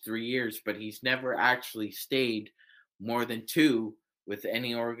most 3 years, but he's never actually stayed more than 2 with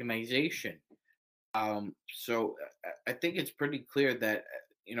any organization. So I think it's pretty clear that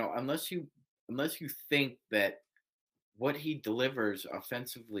unless you think that what he delivers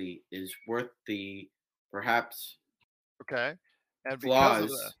offensively is worth the perhaps okay, and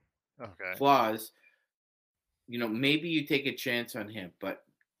because flaws, maybe you take a chance on him, but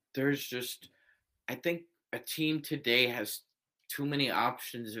I think a team today has too many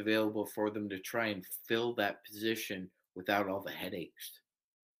options available for them to try and fill that position without all the headaches.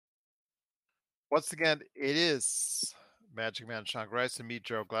 Once again, it is Magic Man Sean Grice and me,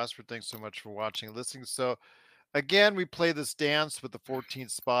 Gerald Glassford. Thanks so much for watching and listening. So, again, we play this dance with the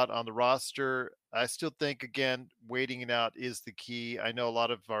 14th spot on the roster. I still think, again, waiting it out is the key. I know a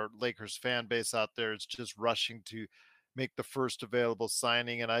lot of our Lakers fan base out there is just rushing to make the first available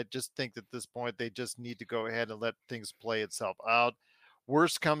signing. And I just think that at this point, they just need to go ahead and let things play itself out.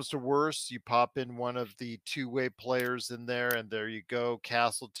 Worst comes to worst, you pop in one of the two-way players in there, and there you go,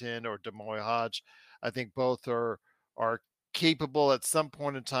 Castleton or Demoy Hodge. I think both are capable at some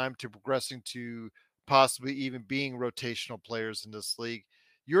point in time to progressing to possibly even being rotational players in this league.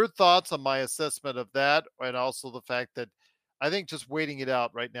 Your thoughts on my assessment of that, and also the fact that I think just waiting it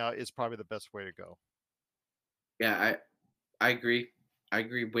out right now is probably the best way to go. Yeah, I agree. I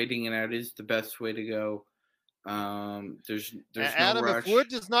agree. Waiting it out is the best way to go. There's Adam, no rush.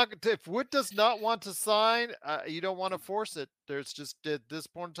 if Wood does not want to sign, you don't want to force it. There's just at this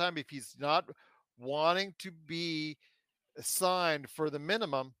point in time, if he's not wanting to be signed for the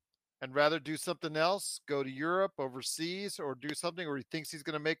minimum and rather do something else, go to Europe, overseas, or do something, or he thinks he's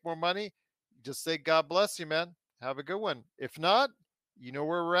going to make more money, just say, God bless you, man. Have a good one. If not, you know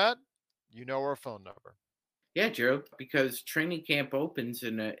where we're at. You know our phone number. Yeah, Gerald, because training camp opens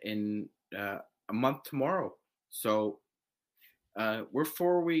in a month tomorrow. So we're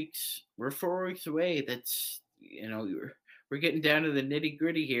 4 weeks. We're 4 weeks away. That's we're getting down to the nitty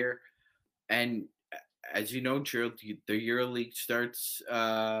gritty here, and as you know, Gerald, the EuroLeague starts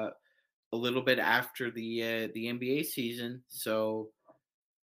a little bit after the NBA season. So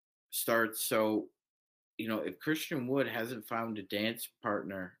if Christian Wood hasn't found a dance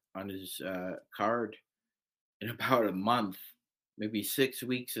partner on his card in about a month, maybe 6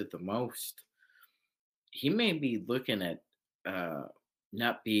 weeks at the most, he may be looking at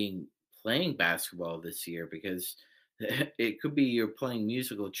not playing basketball this year, because it could be you're playing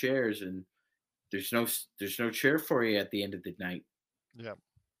musical chairs and there's no chair for you at the end of the night. Yeah.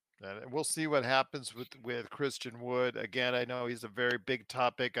 And we'll see what happens with Christian Wood. Again, I know he's a very big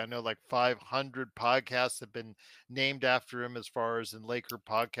topic. I know like 500 podcasts have been named after him as far as in Laker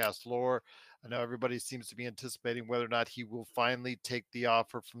podcast lore. I know everybody seems to be anticipating whether or not he will finally take the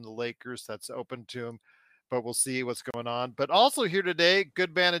offer from the Lakers that's open to him, but we'll see what's going on. But also here today,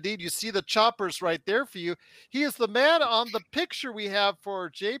 good man indeed. You see the choppers right there for you. He is the man on the picture we have for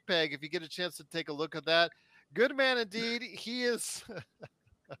JPEG. If you get a chance to take a look at that, good man indeed. He is...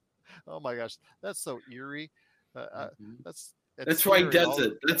 Oh my gosh, that's so eerie. That's why he does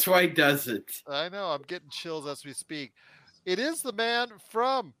it. That's why he does it. I know. I'm getting chills as we speak. It is the man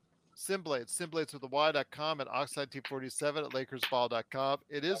from Simblades, Simblades with the Y.com and Oxide T47 at LakersBall.com.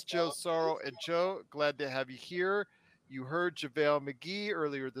 It is Joe Sorrow. And Joe, glad to have you here. You heard JaVale McGee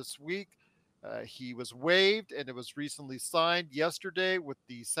earlier this week. He was waived and it was recently signed yesterday with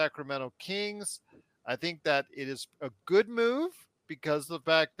the Sacramento Kings. I think that it is a good move, because of the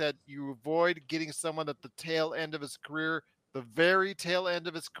fact that you avoid getting someone at the tail end of his career, the very tail end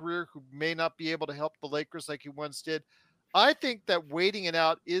of his career, who may not be able to help the Lakers like he once did. I think that waiting it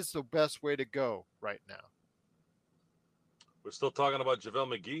out is the best way to go right now. We're still talking about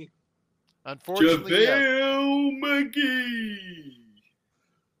JaVale McGee? Unfortunately, JaVale McGee!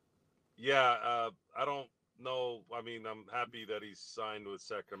 Yeah, I don't know. I mean, I'm happy that he's signed with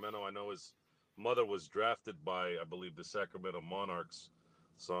Sacramento. I know his mother was drafted by, I believe, the Sacramento Monarchs,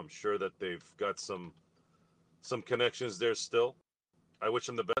 so I'm sure that they've got some connections there still. I wish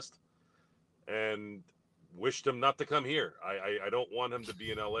him the best and wished him not to come here. I don't want him to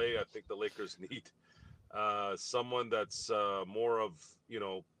be in LA. I think the Lakers need someone that's more of,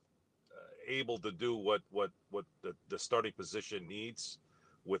 able to do what the starting position needs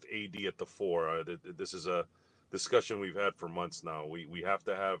with AD at the 4. This is a discussion we've had for months now. We have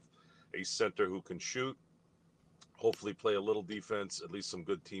to have a center who can shoot, hopefully play a little defense, at least some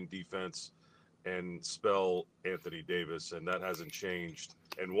good team defense, and spell Anthony Davis. And that hasn't changed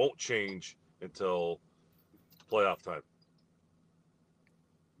and won't change until playoff time.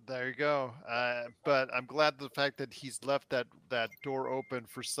 There you go. But I'm glad the fact that he's left that door open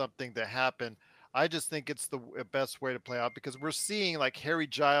for something to happen. I just think it's the best way to play out, because we're seeing like Harry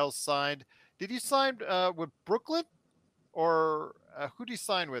Giles signed. Did he sign with Brooklyn? Or who did he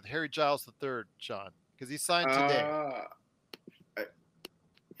sign with? Harry Giles III, Sean? Because he signed today.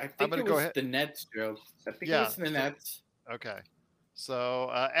 I think it was the Nets, Joe. I think it was the Nets. Okay. So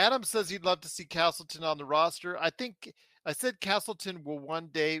Adam says he'd love to see Castleton on the roster. I think I said Castleton will one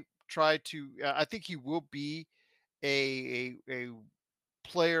day try to I think he will be a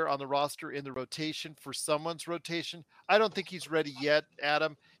player on the roster in the rotation for someone's rotation. I don't think he's ready yet,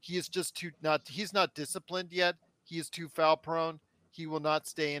 Adam. He is just he's not disciplined yet. He is too foul prone. He will not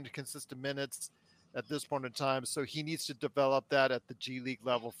stay in consistent minutes at this point in time. So he needs to develop that at the G League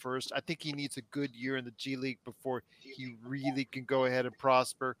level first. I think he needs a good year in the G League before he really can go ahead and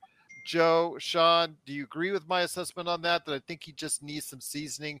prosper. Joe, Sean, do you agree with my assessment on that? That I think he just needs some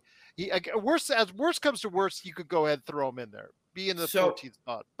seasoning. As worst comes to worst, you could go ahead and throw him in there, be in the 14th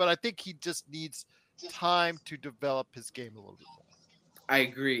spot. But I think he just needs time to develop his game a little bit more. I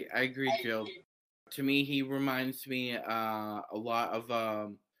agree, Joe. To me, he reminds me a lot of a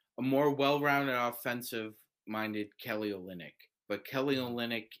more well-rounded, offensive-minded Kelly Olynyk. But Kelly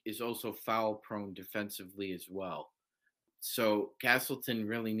Olynyk is also foul-prone defensively as well. So Castleton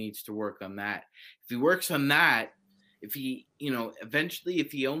really needs to work on that. If he works on that, if he, eventually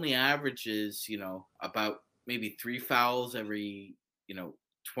if he only averages, about maybe 3 fouls every,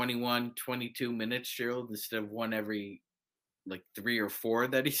 21, 22 minutes, Gerald, instead of one every like 3 or 4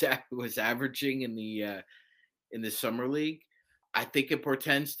 that he was averaging in the summer league, I think it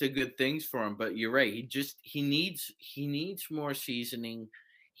portends to good things for him. But you're right. He needs more seasoning.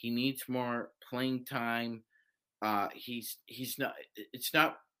 He needs more playing time. It's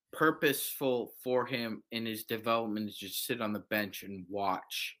not purposeful for him in his development to just sit on the bench and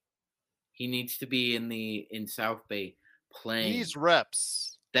watch. He needs to be in South Bay playing. He needs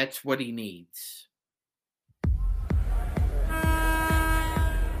reps. That's what he needs.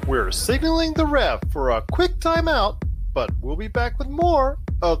 We're signaling the ref for a quick timeout, but we'll be back with more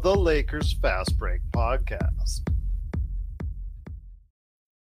of the Lakers Fast Break podcast.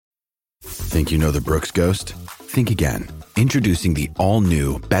 Think you know the Brooks Ghost? Think again. Introducing the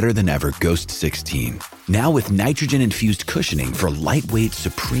all-new, better-than-ever Ghost 16. Now with nitrogen-infused cushioning for lightweight,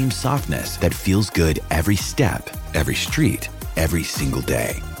 supreme softness that feels good every step, every street, every single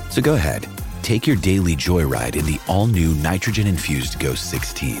day. So go ahead, take your daily joyride in the all-new nitrogen-infused Ghost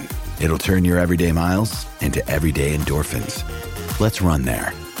 16. It'll turn your everyday miles into everyday endorphins. Let's run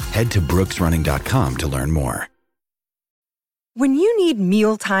there. Head to brooksrunning.com to learn more. When you need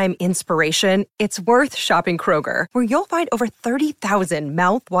mealtime inspiration, it's worth shopping Kroger, where you'll find over 30,000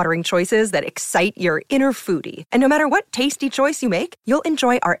 mouth-watering choices that excite your inner foodie. And no matter what tasty choice you make, you'll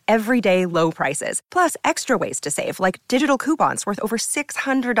enjoy our everyday low prices, plus extra ways to save, like digital coupons worth over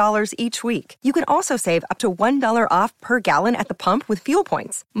 $600 each week. You can also save up to $1 off per gallon at the pump with fuel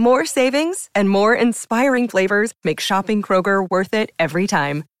points. More savings and more inspiring flavors make shopping Kroger worth it every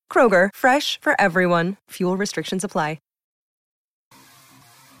time. Kroger, fresh for everyone. Fuel restrictions apply.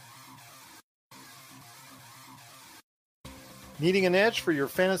 Needing an edge for your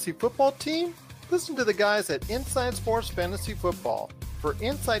fantasy football team? Listen to the guys at Inside Sports Fantasy Football for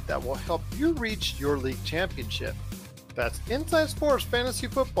insight that will help you reach your league championship. That's Inside Sports Fantasy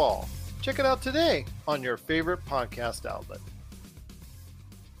Football. Check it out today on your favorite podcast outlet.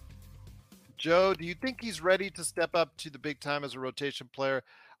 Joe, do you think he's ready to step up to the big time as a rotation player?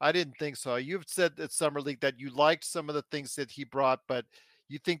 I didn't think so. You've said at Summer League that you liked some of the things that he brought, but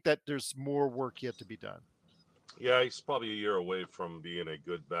you think that there's more work yet to be done. Yeah, he's probably a year away from being a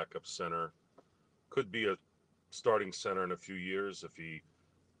good backup center. Could be a starting center in a few years if he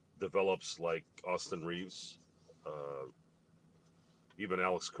develops like Austin Reeves. Even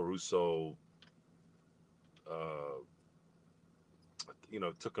Alex Caruso,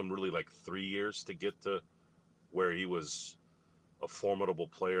 took him really like 3 years to get to where he was a formidable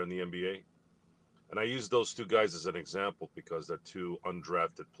player in the NBA. And I use those two guys as an example because they're two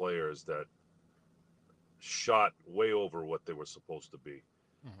undrafted players that shot way over what they were supposed to be.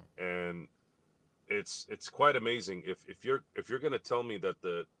 Mm-hmm. And it's quite amazing if you're going to tell me that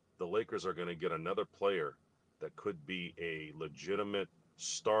the Lakers are going to get another player that could be a legitimate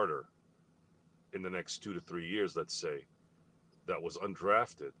starter in the next 2 to 3 years, let's say, that was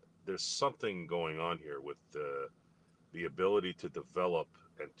undrafted. There's something going on here with the ability to develop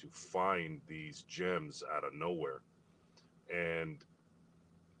and to find these gems out of nowhere. And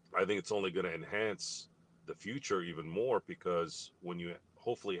I think it's only going to enhance the future even more, because when you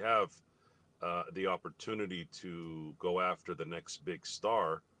hopefully have the opportunity to go after the next big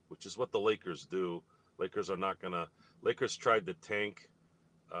star, which is what the Lakers do. Lakers tried to tank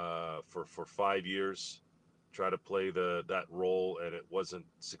for 5 years, try to play that role, and it wasn't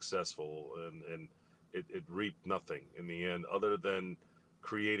successful, and it reaped nothing in the end, other than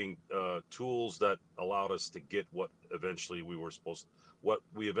creating tools that allowed us to get what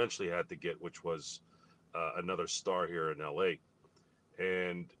we eventually had to get, which was another star here in LA.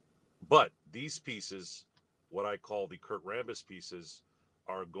 But these pieces, what I call the Kurt Rambis pieces,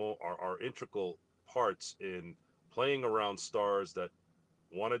 are integral parts in playing around stars that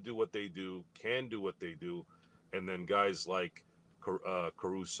want to do what they do, can do what they do, and then guys like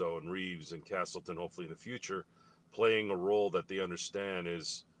Caruso and Reeves and Castleton, hopefully in the future, playing a role that they understand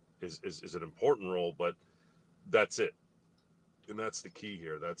is an important role, but that's it. And that's the key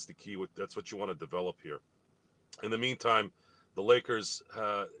here. That's the key. That's what you want to develop here. In the meantime, the Lakers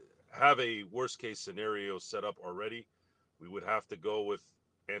have a worst case scenario set up already. We would have to go with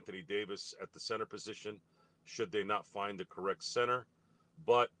Anthony Davis at the center position should they not find the correct center.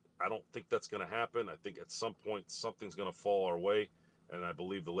 But I don't think that's going to happen. I think at some point something's going to fall our way, and I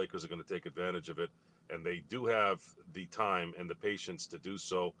believe the Lakers are going to take advantage of it. And they do have the time and the patience to do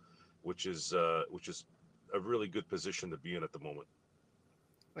so, which is a really good position to be in at the moment.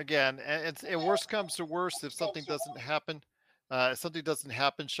 Again, and worst comes to worst, if something doesn't happen,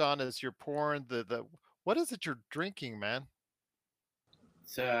 Sean, as you're pouring the what is it you're drinking, man?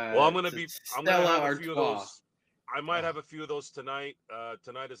 Well, I'm gonna have a few of those. I might have a few of those tonight.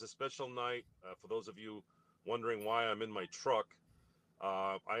 Tonight is a special night. For those of you wondering why I'm in my truck,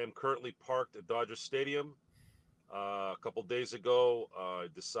 I am currently parked at Dodger Stadium. A couple days ago, I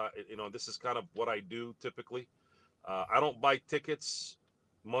decided, this is kind of what I do typically. I don't buy tickets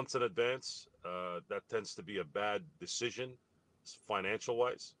months in advance. That tends to be a bad decision, financial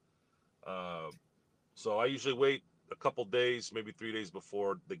wise. So I usually wait a couple days, maybe 3 days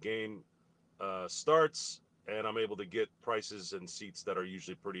before the game starts, and I'm able to get prices and seats that are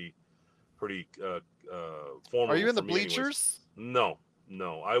usually pretty formal. Are you in the bleachers? No.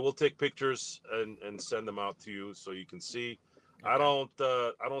 I will take pictures and send them out to you so you can see. Okay. I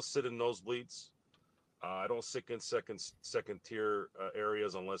don't sit in nosebleeds. I don't sit in second tier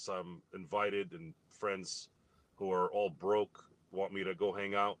areas unless I'm invited and friends who are all broke want me to go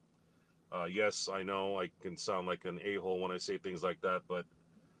hang out. Yes, I know I can sound like an a-hole when I say things like that, but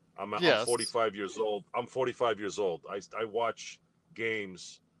I'm 45 years old. I'm 45 years old. I watch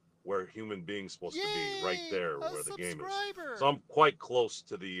games where human beings supposed to be right there where the game is. So I'm quite close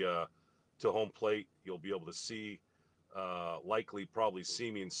to the to home plate. You'll be able to see, probably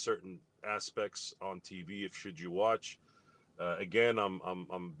see me in certain aspects on TV should you watch. Again,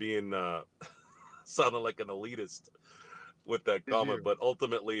 I'm being sounding like an elitist with that comment, but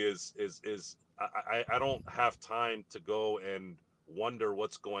ultimately I don't have time to go and wonder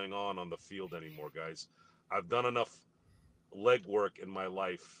what's going on the field anymore, guys. I've done enough legwork in my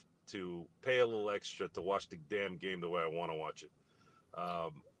life to pay a little extra to watch the damn game the way I want to watch it.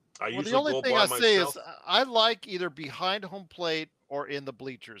 The only thing I say is I like either behind home plate or in the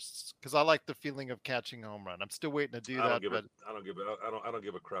bleachers because I like the feeling of catching a home run. I'm still waiting to do that. I don't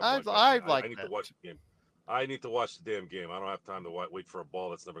give a crap. I need to watch the game. I need to watch the damn game. I don't have time to wait for a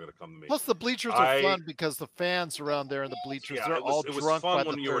ball that's never going to come to me. Plus, the bleachers are fun because the fans around there in the bleachers, they're all drunk by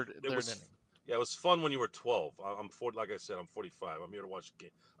the third inning. Yeah, it was fun when you were 12. I'm 40. Like I said, I'm 45. I'm here to watch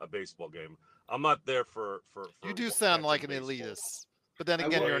a baseball game. I'm not there for you do sound like an elitist. But then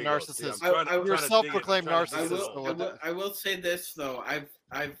again, you're a narcissist. You're a self-proclaimed narcissist. I will say this though.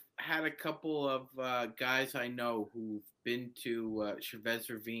 I've had a couple of guys I know who've been to Chavez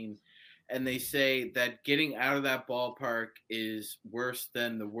Ravine, and they say that getting out of that ballpark is worse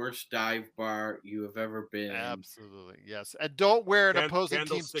than the worst dive bar you have ever been. Absolutely, yes. And don't wear an opposing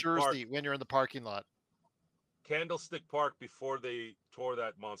team's jersey when you're in the parking lot. Candlestick Park, before they tore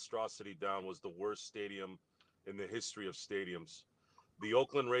that monstrosity down, was the worst stadium in the history of stadiums. The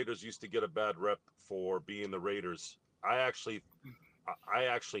Oakland Raiders used to get a bad rep for being the Raiders. I actually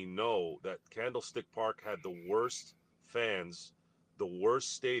know that Candlestick Park had the worst fans, the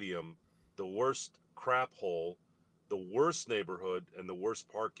worst stadium, the worst crap hole, the worst neighborhood, and the worst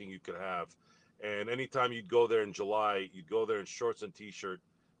parking you could have. And anytime you'd go there in July, you'd go there in shorts and t-shirt,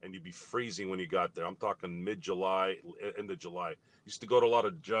 and you'd be freezing when you got there. I'm talking mid-July, end of July. Used to go to a lot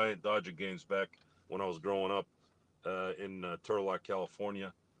of Giant Dodger games back when I was growing up. In Turtle Rock,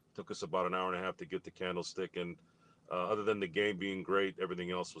 California. Took us about an hour and a half to get to Candlestick, and other than the game being great, everything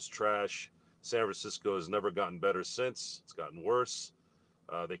else was trash. San Francisco has never gotten better since. It's gotten worse.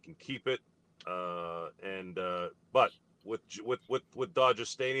 They can keep it, but with Dodger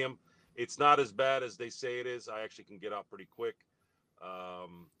Stadium, it's not as bad as they say it is. I actually can get out pretty quick.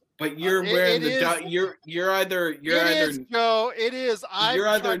 But you're wearing you're either Joe. It is. You're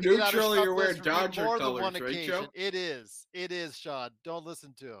either neutral or you're wearing Dodger colors, right, Joe? It is, Sean. Don't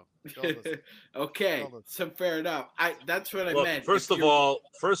listen to him. Don't listen. Okay, so fair enough. That's what I meant. First of all,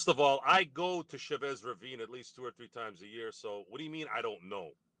 I go to Chavez Ravine at least 2 or 3 times a year. So what do you mean I don't know?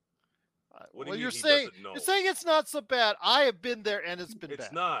 What do you mean you're saying it's not so bad. I have been there and it's been bad.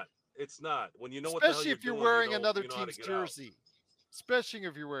 It's not. When you know especially what the hell you're if you're doing, wearing another team's jersey. Especially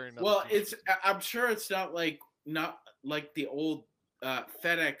if you're wearing another. Well, I'm sure it's not like the old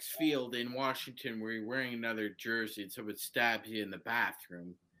FedEx Field in Washington where you're wearing another jersey and someone stabs you in the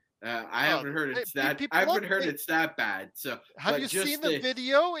bathroom. I haven't heard it's that. I haven't heard it's that bad. So have you seen the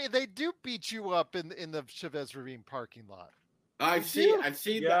video? They do beat you up in the Chavez Ravine parking lot. I've seen.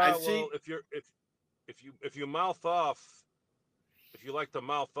 Yeah, if you mouth off. If you like to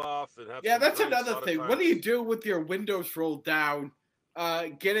mouth off and have that's another thing. What do you do with your windows rolled down,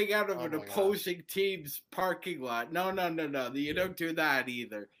 getting out of an opposing team's parking lot? No. You don't do that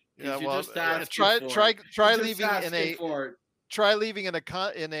either. Yeah, well, try leaving in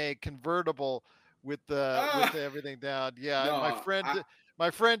a convertible with everything down. Yeah, no, my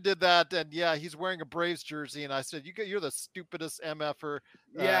friend did that, and he's wearing a Braves jersey, and I said, "You're the stupidest MFer."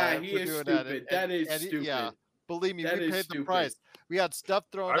 He is stupid. That is stupid. Yeah. Believe me, we paid the price. We had stuff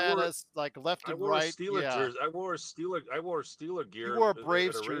thrown at us like left and right. Jersey. I wore a Steeler gear. He wore a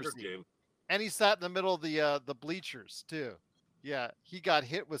Braves jersey, game. And he sat in the middle of the bleachers too. Yeah, he got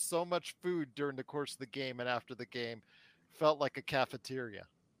hit with so much food during the course of the game and after the game, felt like a cafeteria.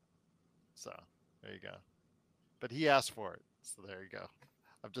 So there you go. But he asked for it, so there you go.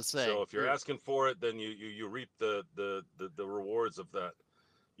 I'm just saying. So if you're asking for it, then you reap the rewards of that.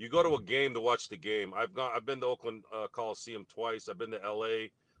 You go to a game to watch the game. I've been to Oakland Coliseum twice. I've been to LA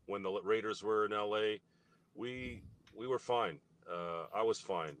when the Raiders were in LA. We were fine. I was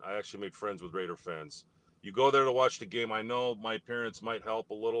fine. I actually made friends with Raider fans. You go there to watch the game. I know my appearance might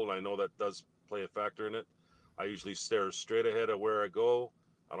help a little, and I know that does play a factor in it. I usually stare straight ahead of where I go.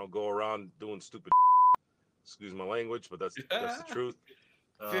 I don't go around doing stupid. Excuse my language, but that's the truth.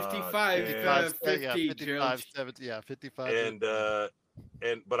 55, 55.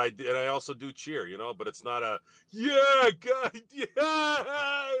 But I also do cheer, but it's not a God, yeah.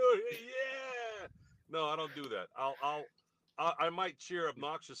 No, I don't do that. I might cheer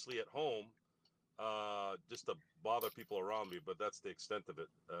obnoxiously at home, just to bother people around me, but that's the extent of it.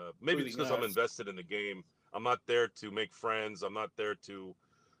 Maybe it's because I'm invested in the game. I'm not there to make friends. I'm not there to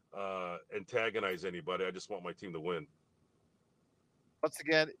antagonize anybody. I just want my team to win. Once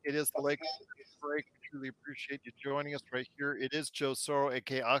again, it is the Lakers break. Truly appreciate you joining us right here. It is Joe Soro,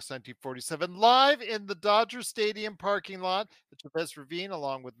 aka Ox 1947, live in the Dodger Stadium parking lot at Chavez Ravine,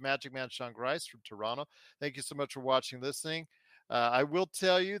 along with Magic Man Sean Grice from Toronto. Thank you so much for watching and listening. I will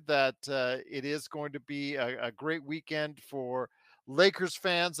tell you that it is going to be a great weekend for Lakers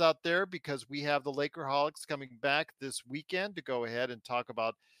fans out there because we have the Lakerholics coming back this weekend to go ahead and talk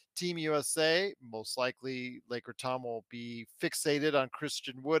about Team USA. Most likely, Laker Tom will be fixated on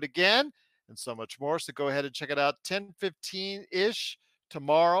Christian Wood again and so much more. So go ahead and check it out. 10:15-ish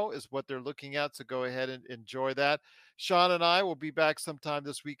tomorrow is what they're looking at. So go ahead and enjoy that. Sean and I will be back sometime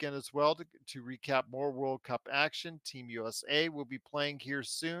this weekend as well to recap more World Cup action. Team USA will be playing here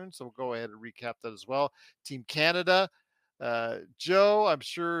soon. So we'll go ahead and recap that as well. Team Canada. Joe, I'm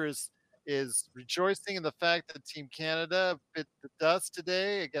sure, is rejoicing in the fact that Team Canada bit the dust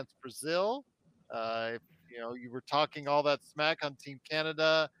today against Brazil. You were talking all that smack on Team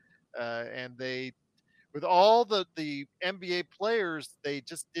Canada, and they, with all the NBA players, they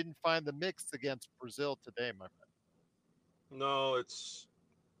just didn't find the mix against Brazil today, my friend. No, it's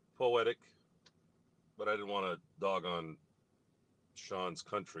poetic, but I didn't want to dog on Sean's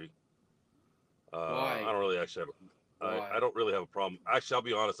country. Why? I don't really actually have. I don't really have a problem. Actually, I'll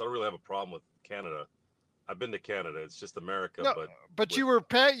be honest. I don't really have a problem with Canada. I've been to Canada. It's just America. No, but you were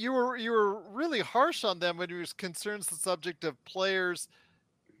really harsh on them when you was concerns the subject of players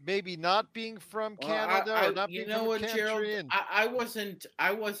maybe not being from Canada or not being from the country. Gerald,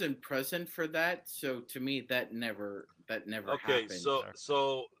 I wasn't present for that, so to me that never okay, happened.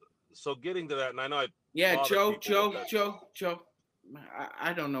 So getting to that, and I know Joe.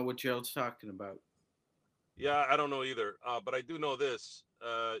 I don't know what Gerald's talking about. Yeah, I don't know either. But I do know this.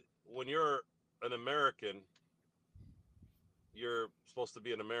 When you're an American, you're supposed to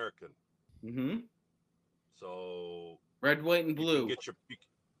be an American. Mm-hmm. So red, white, and blue.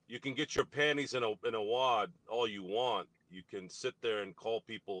 You can get your panties in a wad all you want. You can sit there and call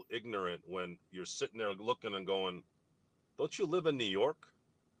people ignorant when you're sitting there looking and going, "Don't you live in New York?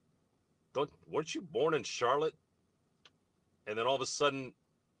 Weren't you born in Charlotte?" And then all of a sudden,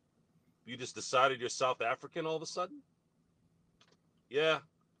 you just decided you're South African all of a sudden? Yeah.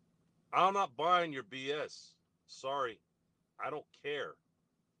 I'm not buying your BS. Sorry. I don't care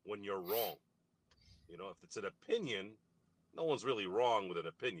when you're wrong. If it's an opinion, no one's really wrong with an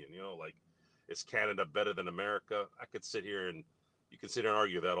opinion. Like, is Canada better than America? I could sit here and you can sit here and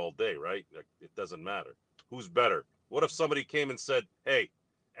argue that all day, right? Like, it doesn't matter. Who's better? What if somebody came and said, "Hey,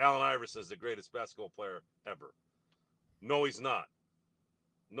 Allen Iverson is the greatest basketball player ever"? No, he's not.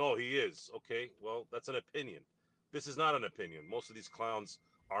 No, he is. Okay, well, that's an opinion. This is not an opinion. Most of these clowns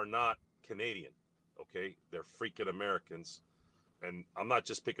are not Canadian. Okay, they're freaking Americans. And I'm not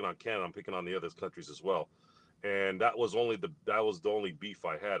just picking on Canada. I'm picking on the other countries as well. And that was the only beef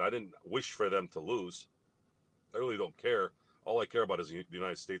I had. I didn't wish for them to lose. I really don't care. All I care about is the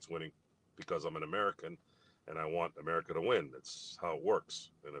United States winning because I'm an American and I want America to win. That's how it works.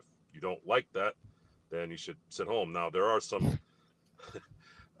 And if you don't like that, then you should sit home. Now, there are some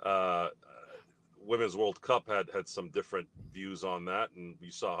Women's World Cup had some different views on that, and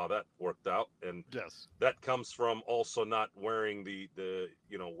you saw how that worked out. And yes, that comes from also not wearing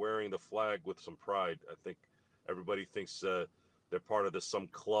wearing the flag with some pride. I think everybody thinks they're part of some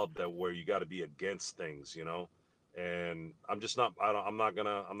club where you got to be against things, And I'm just not. I'm not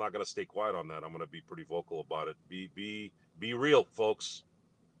gonna stay quiet on that. I'm gonna be pretty vocal about it. Be real, folks.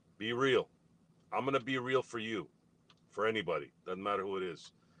 Be real. I'm gonna be real for you, for anybody. Doesn't matter who it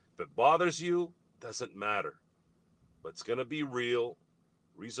is. If it bothers you, doesn't matter. But it's gonna be real.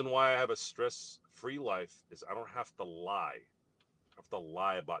 Reason why I have a stress-free life is I don't have to lie. I have to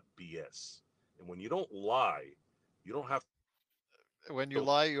lie about BS. And when you don't lie, you don't have to. When you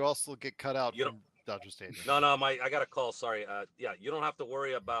lie, you also get cut out from Dodger Stadium. No, I got a call. Sorry. You don't have to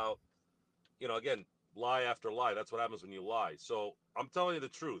worry about, again, lie after lie. That's what happens when you lie. So I'm telling you the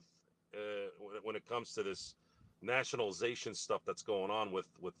truth when it comes to this nationalization stuff that's going on with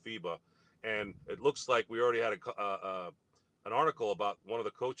FIBA. And it looks like we already had an article about one of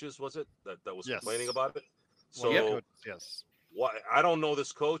the coaches, was it, that was complaining about it? So yes. Why, I don't know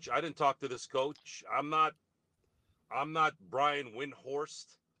this coach. I didn't talk to this coach. I'm not Brian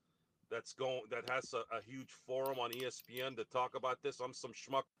Windhorst that has a huge forum on ESPN to talk about this. I'm some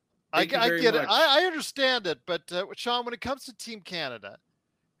schmuck. I get it. I understand it. But Sean, when it comes to Team Canada,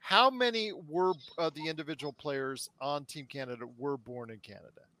 how many were the individual players on Team Canada were born in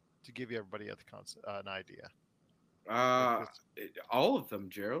Canada? To give everybody an idea. All of them,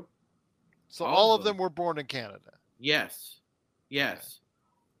 Gerald. So all of them were born in Canada. Yes.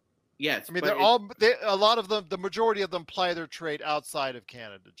 Yes, I mean, but a lot of them, the majority of them play their trade outside of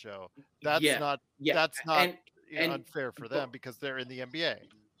Canada, Joe. That's not and unfair for them because they're in the NBA.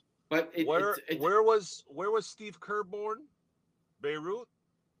 But where was Steve Kerr born? Beirut?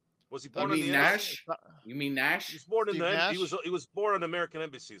 Was he born in the Nash? You mean Nash? He was born in he was born in American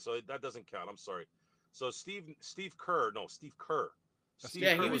Embassy, so that doesn't count. I'm sorry. So Steve Kerr. Steve Kerr,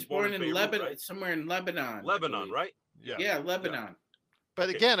 he was born in Beirut, Lebanon, right? somewhere in Lebanon. Lebanon, right? Yeah, Lebanon. But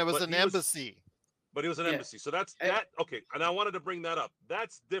again, it was an embassy. But it was an embassy. So that's that. Okay, and I wanted to bring that up.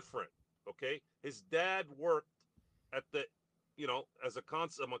 That's different. Okay, his dad worked at the, as a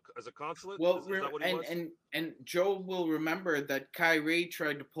consulate. Well, is that what he was? and Joe will remember that Kyrie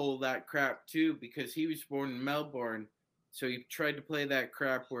tried to pull that crap too because he was born in Melbourne. So he tried to play that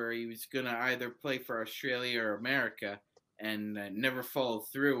crap where he was gonna either play for Australia or America, and never followed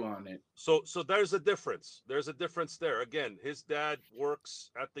through on it. So there's a difference. There's a difference there. Again, his dad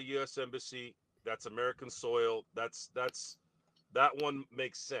works at the U.S. Embassy. That's American soil. That one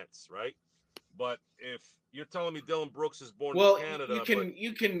makes sense, right? But if you're telling me Dylan Brooks is born in Canada,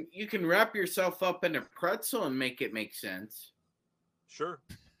 you can wrap yourself up in a pretzel and make it make sense. Sure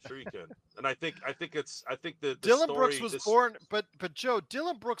you can. And I think the Dylan story, Brooks was born, but Joe,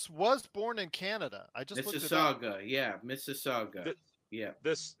 Dylan Brooks was born in Canada. I just Mississauga, Mississauga.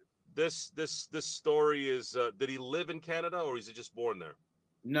 This story is. Did he live in Canada or is he just born there?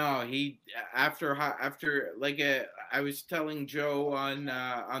 No, he after I was telling Joe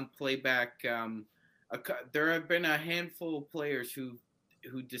on playback. There have been a handful of players who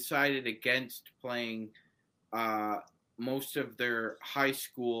decided against playing most of their high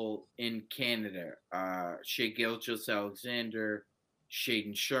school in Canada. Shai Gilgeous-Alexander,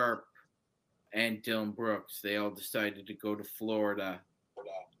 Shaden Sharp, and Dylan Brooks. They all decided to go to Florida.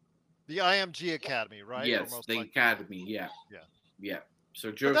 The IMG Academy, right? Yes, the academy. Yeah. So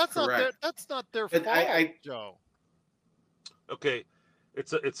Joe's that's correct. That's not their fault, Joe. Okay,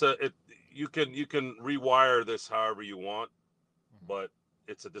 you can rewire this however you want, but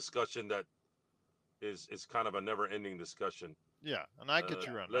it's a discussion that is kind of a never-ending discussion. Yeah, and I get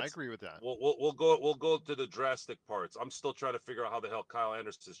you on. I agree with that. We'll go to the drastic parts. I'm still trying to figure out how the hell Kyle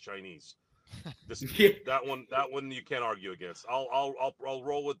Anderson is Chinese. That one you can't argue against. I'll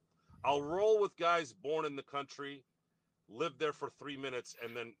roll with guys born in the country, lived there for 3 minutes,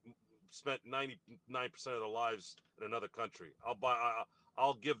 and then spent 99% of their lives in another country.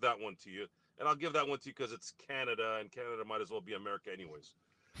 I'll give that one to you, and I'll give that one to you because it's Canada, and Canada might as well be America anyways.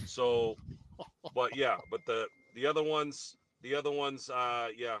 So, but the other ones,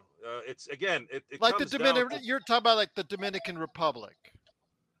 it's again, it like comes the Dominican. down to, you're talking about like the Dominican Republic.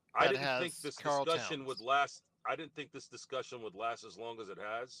 I didn't think this discussion would last. I didn't think this discussion would last as long as it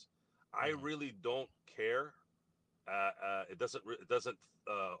has. I really don't care. It doesn't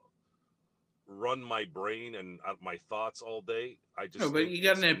run my brain and my thoughts all day. I just but you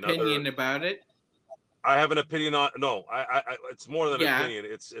got an opinion about it. I have an opinion on it's more than an opinion.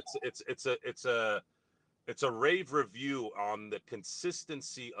 It's a rave review on the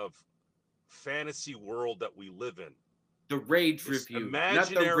consistency of fantasy world that we live in. The rage review, not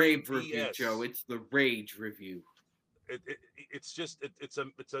the rave review, Joe. It's the rage review. It's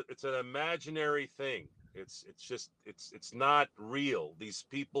an imaginary thing. It's not real. These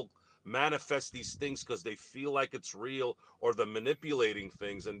people manifest these things because they feel like it's real, or they're manipulating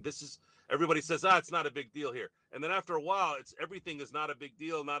things. And everybody says, it's not a big deal here. And then after a while, everything is not a big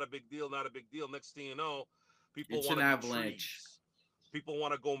deal, not a big deal, not a big deal. Next thing you know, people want an avalanche. People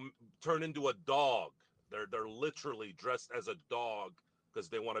want to go turn into a dog. They're literally dressed as a dog because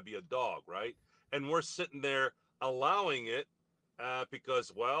they want to be a dog, right? And we're sitting there allowing it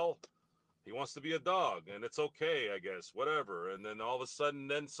because, well, he wants to be a dog, and it's okay, I guess, whatever. And then all of a sudden,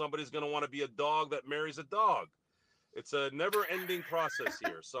 then somebody's going to want to be a dog that marries a dog. It's a never-ending process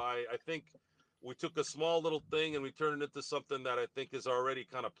here. So I think we took a small little thing and we turned it into something that I think is already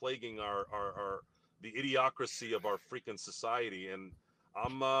kind of plaguing the idiocracy of our freaking society. And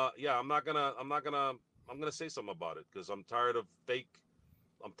I'm gonna say something about it because I'm tired of fake.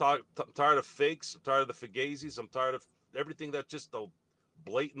 I'm tired of fakes. I'm tired of the fugazis. I'm tired of everything that's just a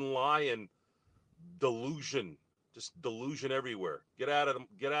blatant lie and delusion. Just delusion everywhere. Get out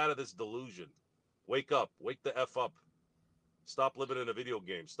of this delusion. Wake up. Wake the F up. Stop living in a video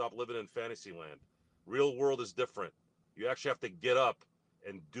game. Stop living in fantasy land. Real world is different. You actually have to get up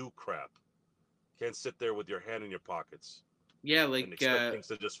and do crap. Can't sit there with your hand in your pockets. Yeah, and expect things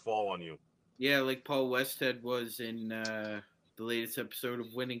to just fall on you. Yeah, like Paul Westhead was in the latest episode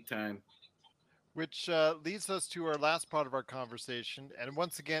of Winning Time. Which leads us to our last part of our conversation. And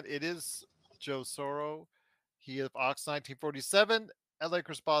once again, it is Joe Soro. He of Ox 1947. at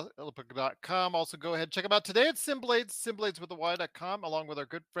LakersBallPoker.com. Also, go ahead and check them out today at Simblades, SimBladesWithAY.com, along with our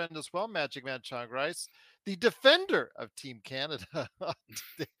good friend as well, Magic Man Chong Rice, the defender of Team Canada on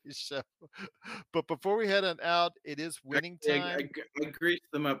today's show. But before we head on out, it is winning time. I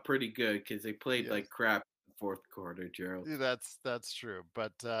greased them up pretty good because they played like crap in the fourth quarter, Gerald. That's true.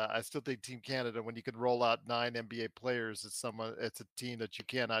 But I still think Team Canada, when you can roll out 9 NBA players, it's a team that you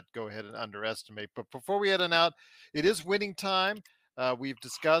cannot go ahead and underestimate. But before we head on out, it is winning time. We've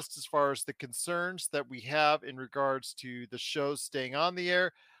discussed as far as the concerns that we have in regards to the show staying on the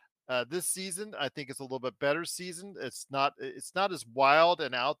air. This season, I think, is a little bit better season. It's not as wild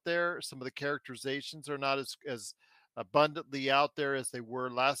and out there. Some of the characterizations are not as abundantly out there as they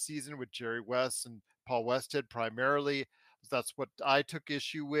were last season with Jerry West and Paul Westhead primarily. That's what I took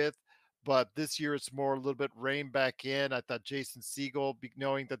issue with. But this year, it's more a little bit reined back in. I thought Jason Segel,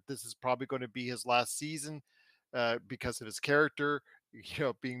 knowing that this is probably going to be his last season because of his character,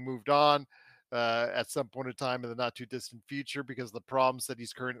 being moved on at some point in time in the not too distant future because of the problems that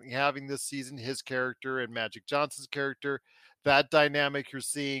he's currently having this season, his character and Magic Johnson's character, that dynamic you're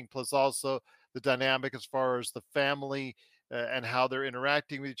seeing, plus also the dynamic as far as the family and how they're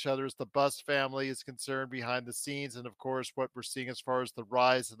interacting with each other as the Buss family is concerned behind the scenes. And of course, what we're seeing as far as the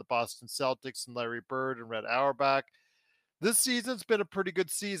rise of the Boston Celtics and Larry Bird and Red Auerbach. This season's been a pretty good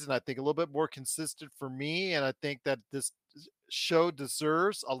season. I think a little bit more consistent for me. And I think that this show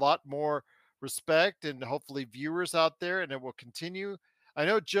deserves a lot more respect and hopefully viewers out there, and it will continue. I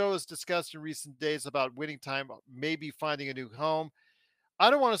know Joe has discussed in recent days about winning time, maybe finding a new home.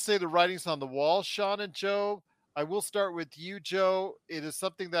 I don't want to say the writing's on the wall, Sean and Joe. I will start with you, Joe. It is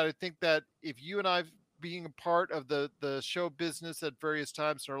something that I think that if you and I, being a part of the show business at various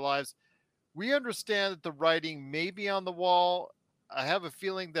times in our lives, we understand that the writing may be on the wall. I have a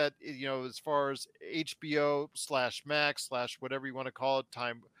feeling that, as far as HBO /Max / whatever you want to call it,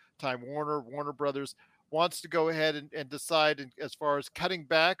 Time Warner Brothers wants to go ahead and decide as far as cutting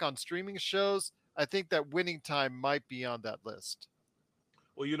back on streaming shows, I think that winning time might be on that list.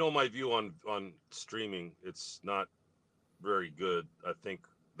 Well, my view on streaming, it's not very good. I think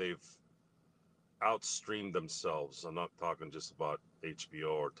they've outstreamed themselves. I'm not talking just about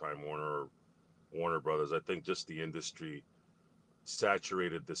HBO or Time Warner or Warner Brothers. I think just the industry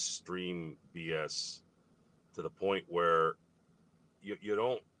saturated the stream BS to the point where you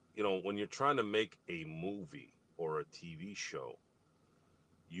don't, when you're trying to make a movie or a TV show,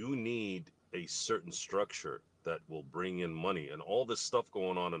 you need a certain structure that will bring in money. And all this stuff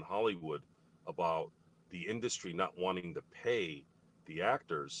going on in Hollywood about the industry not wanting to pay the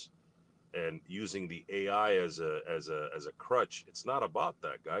actors and using the AI as a crutch, it's not about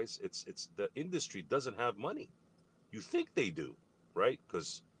that, guys. It's the industry doesn't have money. You think they do, right?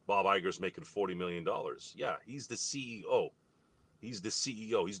 Because Bob Iger's making $40 million. Yeah, he's the CEO. He's the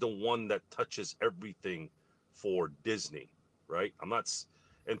CEO. He's the one that touches everything for Disney, right?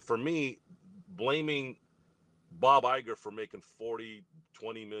 And for me, blaming Bob Iger for making 40,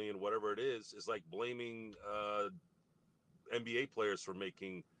 20 million, whatever it is like blaming NBA players for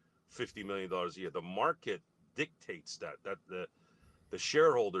making $50 million a year. The market dictates that the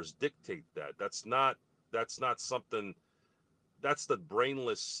shareholders dictate that. That's not something, that's the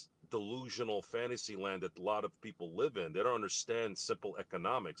brainless, delusional fantasy land that a lot of people live in. They don't understand simple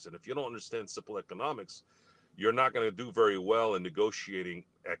economics. And if you don't understand simple economics, you're not going to do very well in negotiating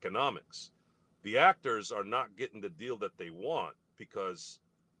economics. The actors are not getting the deal that they want because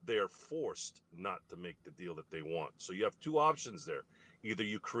they are forced not to make the deal that they want. So you have two options there. Either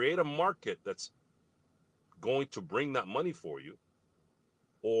you create a market that's going to bring that money for you,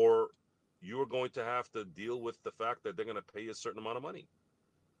 or you're going to have to deal with the fact that they're going to pay you a certain amount of money.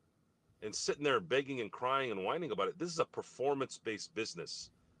 And sitting there begging and crying and whining about it, this is a performance-based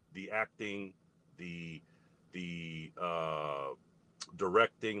business. The acting, the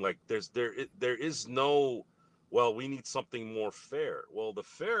directing, like there is no, well, we need something more fair. Well, the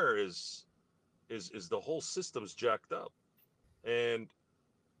fair is the whole system's jacked up. And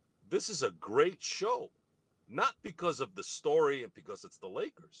this is a great show, not because of the story and because it's the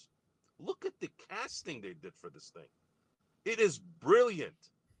Lakers. Look at the casting they did for this thing. It is brilliant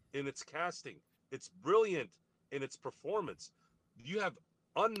in its casting. It's brilliant in its performance. You have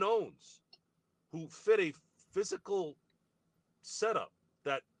unknowns who fit a physical setup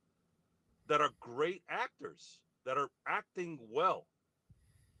that are great actors, that are acting well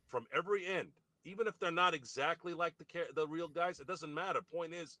from every end. Even if they're not exactly like the real guys, it doesn't matter.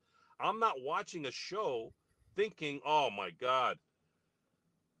 Point is, I'm not watching a show thinking, oh my God,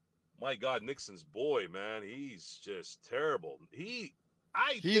 Nixon's boy, man, he's just terrible. He's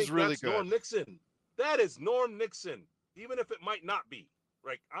think really that's good. Norm Nixon. That is Norm Nixon. even if it might not be.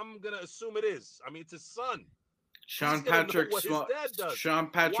 Like, I'm gonna assume it is. I mean, it's his son. Sean Patrick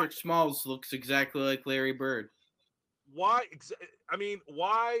Smalls looks exactly like Larry Bird. Why? I mean,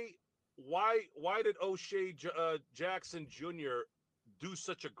 why did O'Shea Jackson Jr. do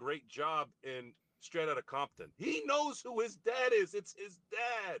such a great job in Straight Outta Compton? He knows who his dad is. It's his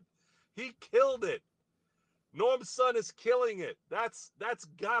dad. He killed it. Norm's son is killing it. That's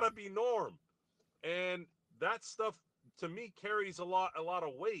gotta be Norm, and that stuff to me carries a lot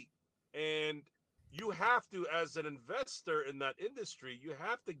of weight. And you have to, as an investor in that industry, you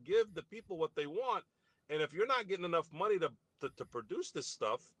have to give the people what they want. And if you're not getting enough money to produce this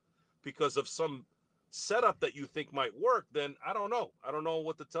stuff because of some setup that you think might work, then I don't know. I don't know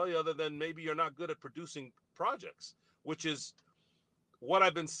what to tell you other than maybe you're not good at producing projects, which is what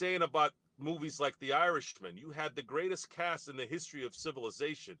I've been saying about movies like The Irishman. You had the greatest cast in the history of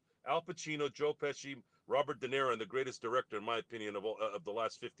civilization. Al Pacino, Joe Pesci, Robert De Niro, and the greatest director, in my opinion, of the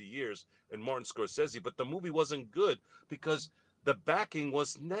last 50 years, and Martin Scorsese. But the movie wasn't good because the backing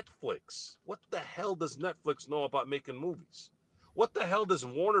was Netflix. What the hell does Netflix know about making movies? What the hell does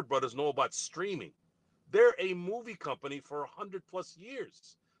Warner Brothers know about streaming? They're a movie company for 100+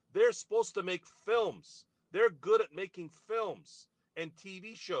 years. They're supposed to make films. They're good at making films and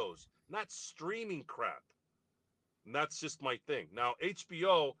TV shows, not streaming crap. And that's just my thing. Now,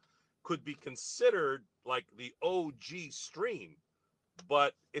 HBO could be considered like the OG stream,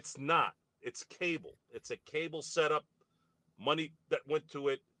 but it's not. It's cable. It's a cable setup. Money that went to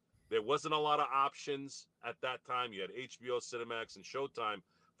it. There wasn't a lot of options at that time. You had HBO, Cinemax, and Showtime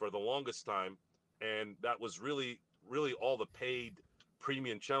for the longest time, and that was really all the paid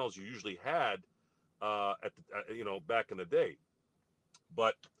premium channels you usually had back in the day.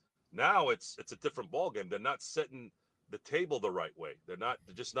 But now it's a different ballgame. They're not setting the table the right way. They're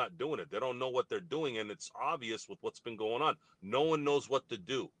just not doing it. They don't know what they're doing, and it's obvious with what's been going on. No one knows what to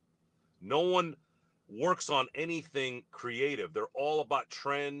do. No one works on anything creative. They're all about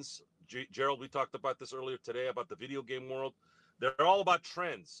trends. Gerald, we talked about this earlier today about the video game world. They're all about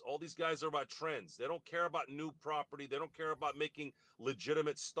trends. All these guys are about trends. They don't care about new property. They don't care about making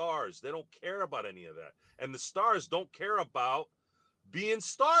legitimate stars. They don't care about any of that. And the stars don't care about being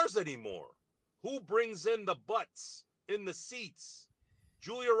stars anymore. Who brings in the butts in the seats?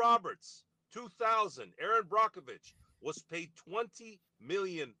 Julia Roberts, 2000. Aaron Brockovich was paid $20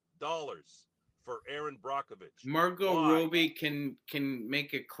 million for Aaron Brockovich. Margot Robbie can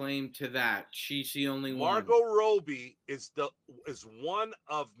make a claim to that. She's the only one. Margot Robbie is one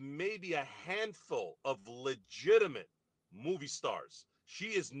of maybe a handful of legitimate movie stars. She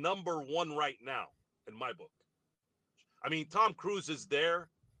is number one right now in my book. I mean, Tom Cruise is there.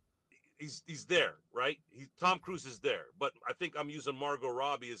 He's there, right? Tom Cruise is there, but I think I'm using Margot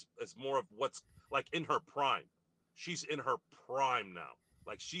Robbie as more of what's like in her prime. She's in her prime now.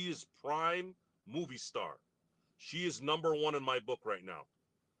 Like, she is prime movie star. She is number one in my book right now.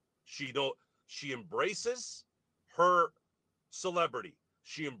 She embraces her celebrity.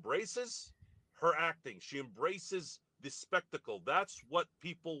 She embraces her acting. She embraces the spectacle. That's what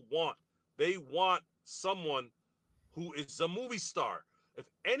people want. They want someone who is a movie star. If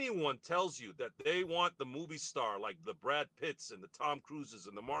anyone tells you that they want the movie star like the Brad Pitts and the Tom Cruises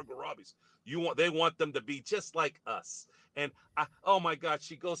and the Margot Robbies, they want them to be just like us. And oh my God,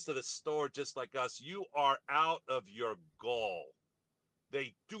 she goes to the store just like us. You are out of your gall.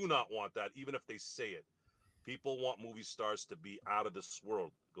 They do not want that, even if they say it. People want movie stars to be out of this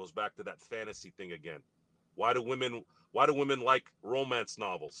world. Goes back to that fantasy thing again. Why do women like romance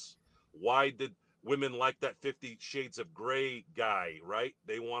novels? Why did women like that 50 Shades of Grey guy, right?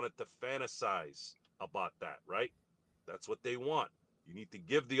 They wanted to fantasize about that, right? That's what they want. You need to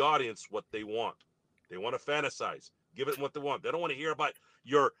give the audience what they want. They want to fantasize. Give it what they want. They don't want to hear about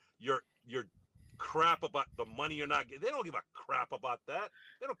your crap about the money you're not getting. They don't give a crap about that.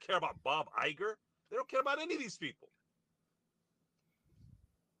 They don't care about Bob Iger. They don't care about any of these people.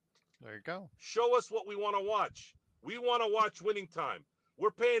 There you go. Show us what we want to watch. We want to watch Winning Time.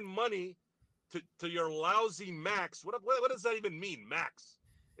 We're paying money to your lousy Max. What does that even mean, Max?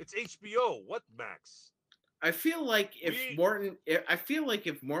 It's HBO. What Max? I feel like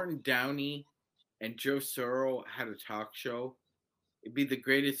if Martin Downey and Joe Sorrell had a talk show, it'd be the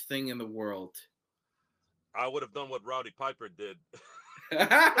greatest thing in the world. I would have done what Rowdy Piper did.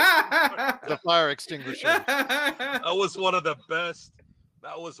 The fire extinguisher. That was one of the best.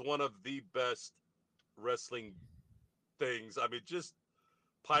 That was one of the best wrestling things. I mean, just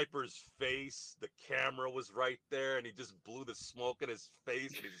Piper's face, the camera was right there, and he just blew the smoke in his face,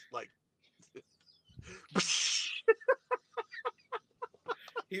 and he's like...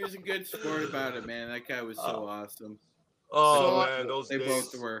 He was a good sport about it, man. That guy was so awesome. Oh So, man, those They days.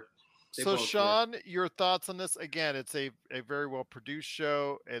 both were. They So both were. Sean, your thoughts on this? Again, it's a very well produced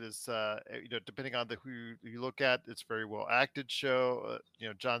show. It is, depending on who you look at, it's very well acted show.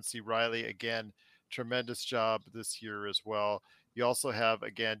 John C. Riley, again, tremendous job this year as well. You also have,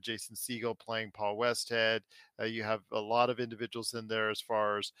 again, Jason Segel playing Paul Westhead. You have a lot of individuals in there as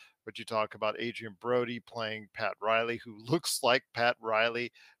far as what you talk about. Adrian Brody playing Pat Riley, who looks like Pat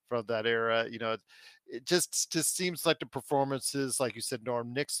Riley from that era. It just seems like the performances, like you said,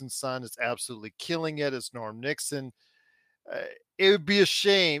 Norm Nixon's son is absolutely killing it as Norm Nixon. It would be a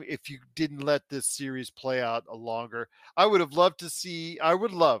shame if you didn't let this series play out a longer. I would love to see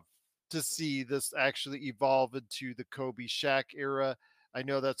this actually evolve into the Kobe Shaq era. I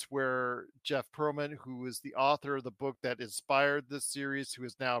know that's where Jeff Pearlman, who is the author of the book that inspired this series, who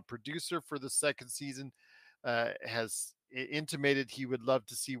is now a producer for the second season, has intimated he would love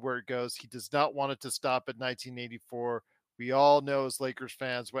to see where it goes. He does not want it to stop at 1984. We all know as Lakers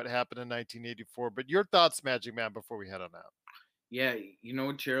fans what happened in 1984. But your thoughts, Magic Man, before we head on out. Yeah,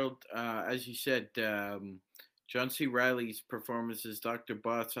 Gerald, as you said, John C. Riley's performance as Dr.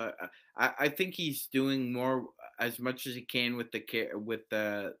 Botts, I think he's doing more as much as he can with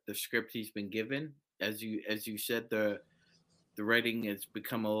the script he's been given. As you said, the writing has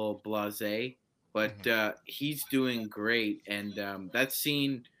become a little blasé, but he's doing great. And that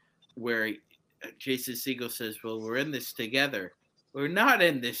scene where Jason Segel says, "Well, we're in this together. We're not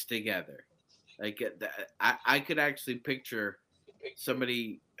in this together." Like I could actually picture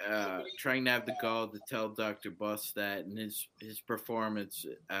somebody trying to have the gall to tell Dr. Botts that, and his performance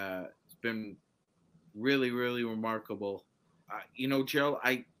has been really, really remarkable. Gerald,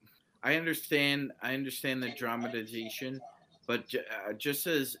 I understand the dramatization, but just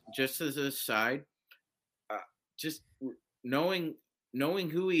as a side, just knowing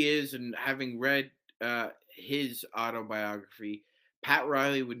who he is and having read his autobiography, Pat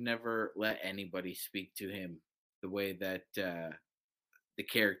Riley would never let anybody speak to him the way that the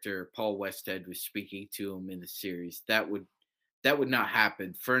character Paul Westhead was speaking to him in the series. That would not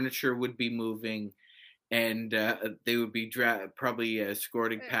happen. Furniture would be moving, and they would be probably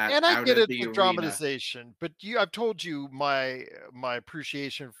escorting Pat And I out get of it the with arena. dramatization, but I've told you my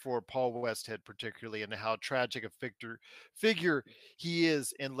appreciation for Paul Westhead particularly, and how tragic a figure he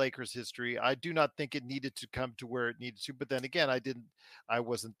is in Lakers history. I do not think it needed to come to where it needed to, but then again, I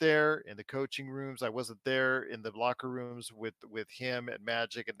wasn't there in the coaching rooms. I wasn't there in the locker rooms with him and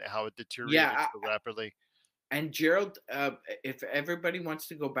Magic, and how it deteriorated so rapidly. And Gerald, if everybody wants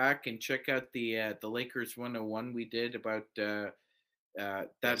to go back and check out the Lakers 101 we did about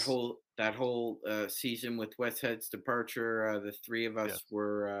that whole season with Westhead's departure, the three of us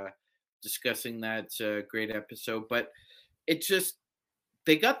were discussing that. It's a great episode, but it just,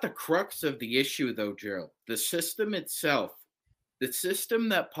 they got the crux of the issue though, Gerald. The system itself, the system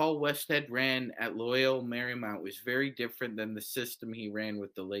that Paul Westhead ran at Loyola Marymount was very different than the system he ran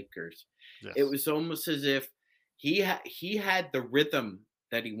with the Lakers. Yes. It was almost as if he had the rhythm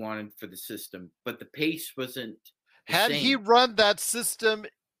that he wanted for the system, but the pace wasn't the Had same. he run that system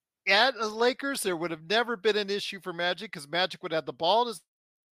at the Lakers, there would have never been an issue for Magic, because Magic would have the ball in his.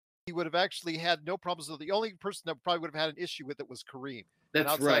 He would have actually had no problems. So the only person that probably would have had an issue with it was Kareem. That's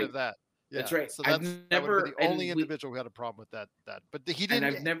and outside right. of that, That's right. So I've that would never have been the only individual who had a problem with that. But he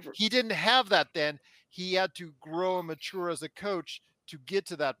didn't. He didn't have that then. He had to grow and mature as a coach to get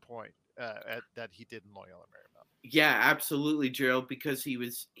to that point that he did in Loyola Marymount. Yeah, absolutely, Gerald, because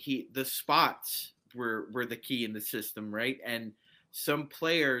the spots were the key in the system, right? And some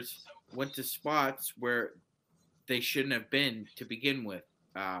players went to spots where they shouldn't have been to begin with.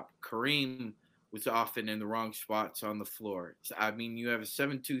 Kareem was often in the wrong spots on the floor. I mean, you have a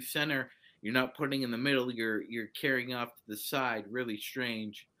 7-2 center, you're not putting in the middle, you're carrying off to the side, really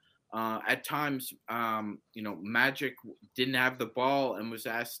strange. At times, Magic didn't have the ball and was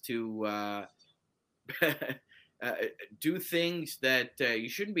asked to do things that you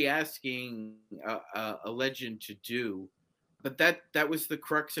shouldn't be asking a legend to do. But that was the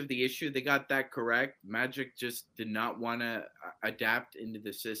crux of the issue. They got that correct. Magic just did not want to adapt into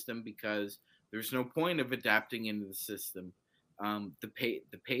the system because there's no point of adapting into the system. The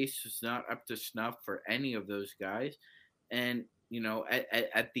pace was not up to snuff for any of those guys. And,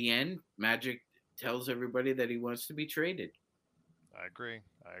 at the end, Magic tells everybody that he wants to be traded. I agree,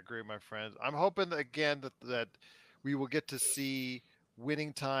 my friends. I'm hoping again that we will get to see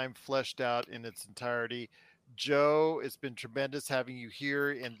Winning Time fleshed out in its entirety. Joe, it's been tremendous having you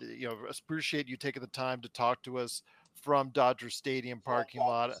here, and appreciate you taking the time to talk to us from Dodger Stadium parking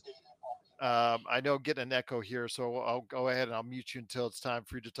lot. I know I'm getting an echo here, so I'll go ahead and I'll mute you until it's time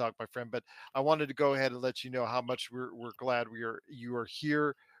for you to talk, my friend. But I wanted to go ahead and let you know how much we're glad you are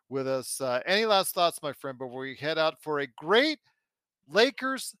here with us. Any last thoughts, my friend, before we head out for a great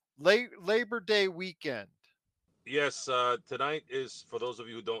Lakers Labor Day weekend? Yes, tonight is, for those of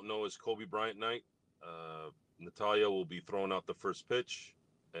you who don't know, is Kobe Bryant night. Natalia will be throwing out the first pitch,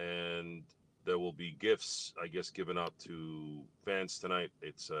 and there will be gifts, I guess, given out to fans tonight.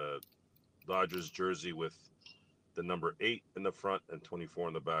 It's a Dodgers jersey with the number 8 in the front and 24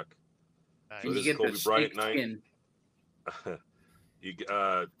 in the back. Nice. So this is Kobe Bryant night.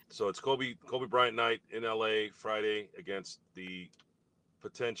 So it's Kobe Bryant night in LA Friday against the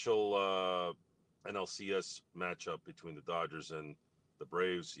potential NLCS matchup between the Dodgers and the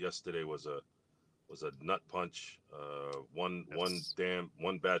Braves. Yesterday was a nut punch. One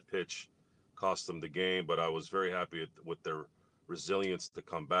bad pitch cost them the game, but I was very happy with their resilience to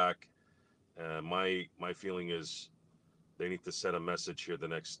come back. My feeling is they need to send a message here the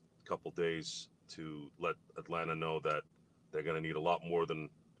next couple days to let Atlanta know that they're going to need a lot more than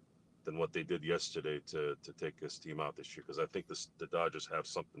what they did yesterday to take this team out this year, because I think the Dodgers have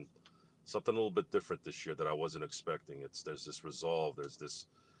something a little bit different this year that I wasn't expecting. There's this resolve, there's this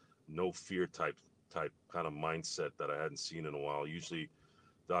no fear type kind of mindset that I hadn't seen in a while. Usually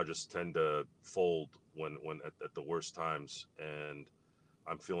Dodgers tend to fold when at the worst times, and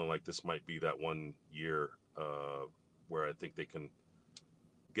I'm feeling like this might be that one year where I think they can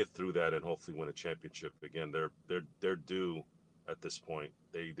get through that and hopefully win a championship again. They're due at this point.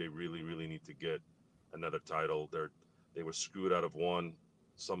 They really need to get another title. They were screwed out of one.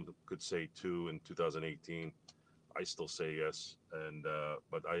 Some could say 2 in 2018. I still say yes, and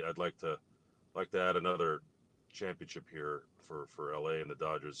but I'd like to add another championship here for LA and the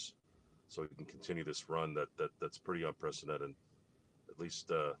Dodgers, so we can continue this run that's pretty unprecedented, at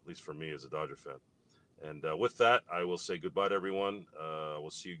least for me as a Dodger fan. And with that, I will say goodbye to everyone.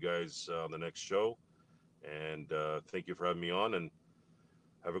 We'll see you guys on the next show, and thank you for having me on. And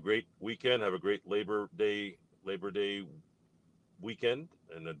have a great weekend. Have a great Labor Day weekend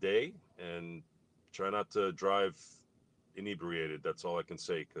and a day, and try not to drive inebriated. That's all I can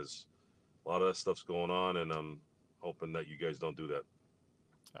say, because a lot of that stuff's going on, and I'm hoping that you guys don't do that.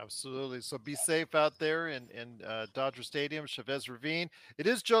 Absolutely. So be safe out there in Dodger Stadium, Chavez Ravine. It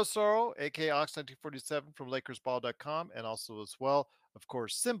is Joe Sorrow, aka Ox1947 from LakersBall.com, and also as well, of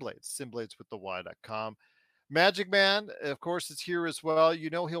course, Simblades with the Y.com. Magic Man, of course, is here as well. You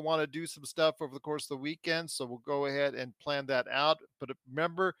know he'll want to do some stuff over the course of the weekend, so we'll go ahead and plan that out. But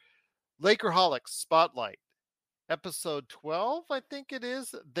remember, Lakerholics Spotlight, episode 12, I think it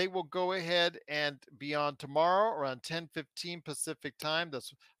is. They will go ahead and be on tomorrow around 10:15 Pacific time. I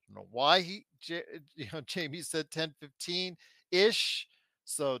don't know why Jamie said 10:15-ish.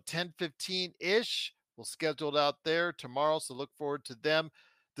 So 10:15-ish. We'll schedule it out there tomorrow. So look forward to them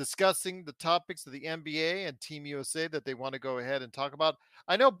discussing the topics of the NBA and Team USA that they want to go ahead and talk about.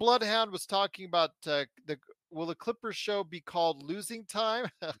 I know Bloodhound was talking about will the Clippers show be called Losing Time?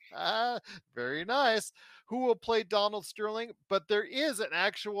 Very nice. Who will play Donald Sterling? But there is an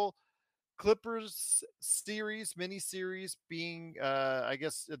actual Clippers mini-series being, I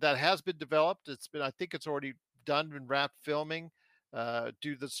guess, that has been developed. I think it's already done and wrapped filming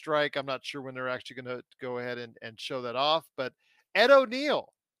due to the strike. I'm not sure when they're actually going to go ahead and show that off. But Ed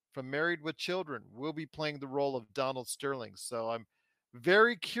O'Neill from Married with Children will be playing the role of Donald Sterling. So I'm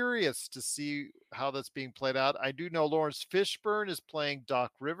very curious to see how that's being played out. I do know Lawrence Fishburne is playing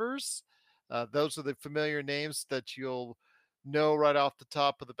Doc Rivers. Those are the familiar names that you'll know right off the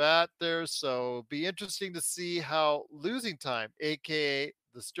top of the bat there. So it'll be interesting to see how Losing Time, aka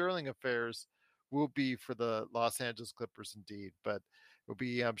the Sterling affairs, will be for the Los Angeles Clippers indeed. But it'll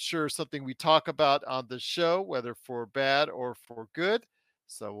be, I'm sure, something we talk about on the show, whether for bad or for good.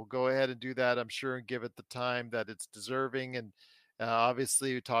 So we'll go ahead and do that, I'm sure, and give it the time that it's deserving. And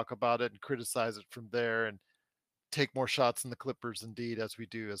obviously we talk about it and criticize it from there and take more shots in the Clippers indeed, as we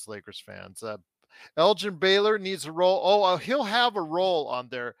do as Lakers fans. Elgin Baylor needs a role. Oh, he'll have a role on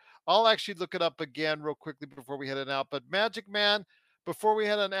there. I'll actually look it up again real quickly before we head on out. But Magic Man, before we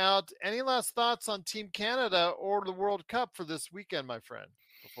head on out, any last thoughts on Team Canada or the World Cup for this weekend, my friend,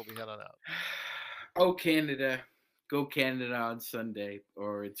 before we head on out? Oh, Canada. Go Canada on Sunday,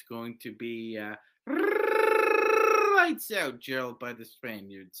 or it's going to be lights out, Gerald, by the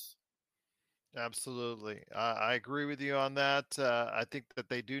Spaniards. Absolutely. I agree with you on that. I think that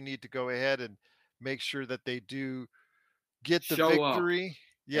they do need to go ahead and make sure that they do get the victory.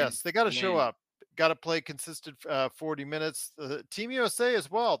 Yes, they got to show up. Got to play consistent 40 minutes. Team USA as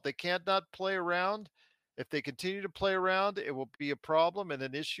well. They can't not play around. If they continue to play around, it will be a problem and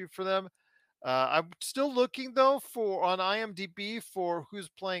an issue for them. I'm still looking though for on IMDb for who's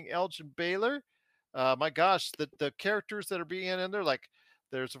playing Elgin Baylor. My gosh, the characters that are being in there, like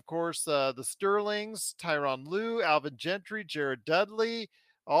there's of course the Sterlings, Tyronn Lue, Alvin Gentry, Jared Dudley,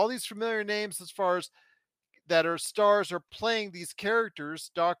 all these familiar names as far as that are stars are playing these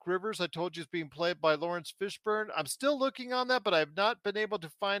characters. Doc Rivers, I told you, is being played by Lawrence Fishburne. I'm still looking on that, but I've not been able to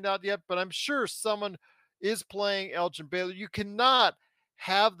find out yet. But I'm sure someone is playing Elgin Baylor. You cannot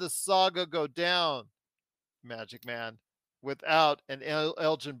have the saga go down, Magic Man, without an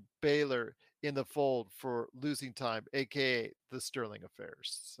Elgin Baylor in the fold for Losing Time, aka the Sterling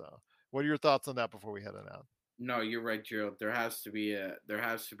Affairs. So, what are your thoughts on that before we head on out? No, you're right, Gerald. There has to be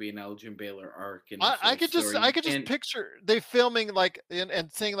an Elgin Baylor arc in I could just story. picture they filming like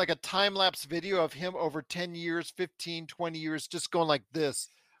and saying like a time lapse video of him over 10 years, 15, 20 years, just going like this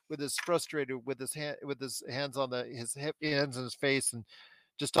with his frustrated with his hands on his hands and his face and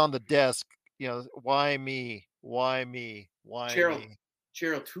just on the desk, why me? Why me? Why me?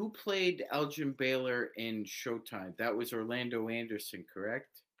 Gerald, who played Elgin Baylor in Showtime? That was Orlando Anderson,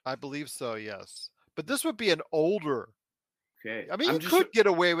 correct? I believe so, yes. But this would be an older. Okay. I mean, you could get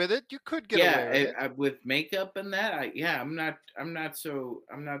away with it. You could get away with it. With makeup and that.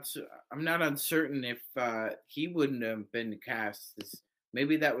 I'm not uncertain if he wouldn't have been cast.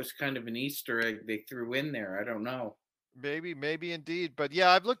 Maybe that was kind of an Easter egg they threw in there. I don't know. Maybe indeed. But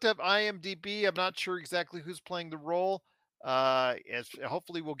yeah, I've looked up IMDb. I'm not sure exactly who's playing the role.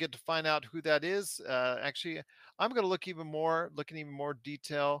 Hopefully we'll get to find out who that is. Actually, I'm going to look in even more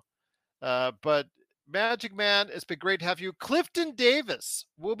detail. But Magic Man, it's been great to have you. Clifton Davis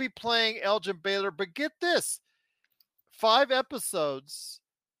will be playing Elgin Baylor, but get this, 6 episodes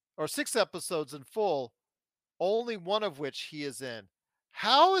in full, only one of which he is in.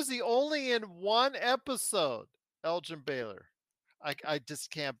 How is he only in one episode, Elgin Baylor? I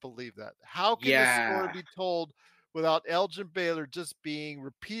just can't believe that. How can this story be told without Elgin Baylor just being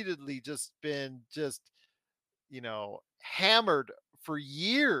repeatedly hammered for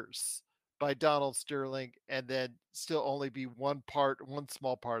years by Donald Sterling, and then still only be one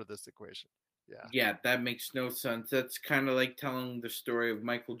small part of this equation? Yeah, that makes no sense. That's kind of like telling the story of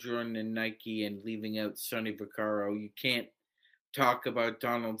Michael Jordan and Nike and leaving out Sonny Vaccaro. You can't talk about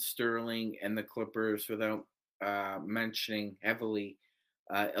Donald Sterling and the Clippers without mentioning heavily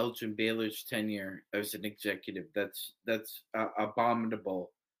Elgin Baylor's tenure as an executive. That's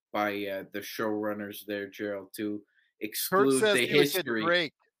abominable by the showrunners there, Gerald, to exclude Kurt says the he history. Would get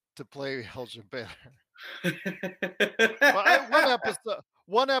Drake to play Elgin Baylor.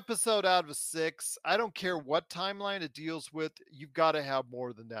 One episode out of 6. I don't care what timeline it deals with. You've got to have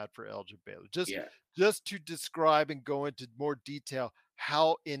more than that for Elgin Baylor. Just to describe and go into more detail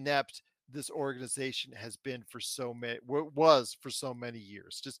how inept this organization has been for so many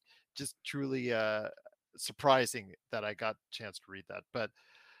years. Just truly surprising that I got a chance to read that. But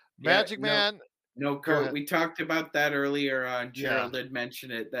Magic Man. No, Kurt, we talked about that earlier on. Gerald did mention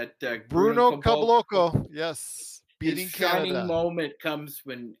it. That Bruno Caboclo, yes, beating his Canada. Shining moment comes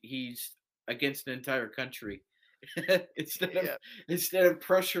when he's against an entire country, instead of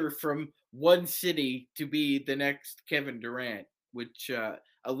pressure from one city to be the next Kevin Durant, which a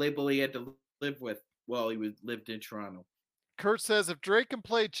label he had to live with while he lived in Toronto. Kurt says if Drake can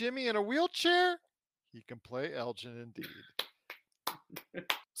play Jimmy in a wheelchair, he can play Elgin indeed.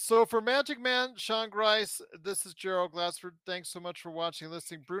 So for Magic Man, Sean Grice, this is Gerald Glassford. Thanks so much for watching and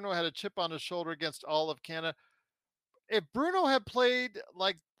listening. Bruno had a chip on his shoulder against all of Canada. If Bruno had played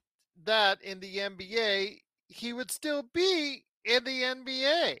like that in the NBA, he would still be in the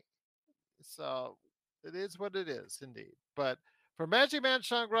NBA. So it is what it is, indeed. But for Magic Man,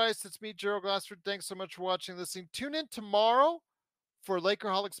 Sean Grice, it's me, Gerald Glassford. Thanks so much for watching and listening. Tune in tomorrow for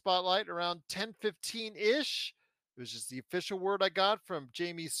Lakerholic Spotlight around 10:15-ish. It was just the official word I got from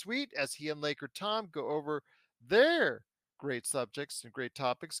Jamie Sweet as he and Laker Tom go over their great subjects and great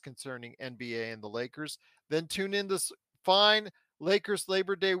topics concerning NBA and the Lakers. Then tune in this fine Lakers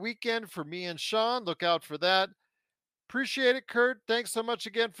Labor Day weekend for me and Sean. Look out for that. Appreciate it, Kurt. Thanks so much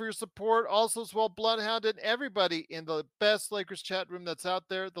again for your support. Also, as well, Bloodhound and everybody in the best Lakers chat room that's out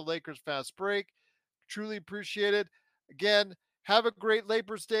there, the Lakers Fast Break. Truly appreciate it. Again, have a great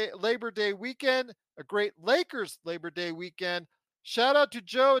Labor Day weekend, a great Lakers Labor Day weekend. Shout out to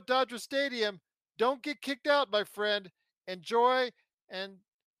Joe at Dodger Stadium. Don't get kicked out, my friend. Enjoy, and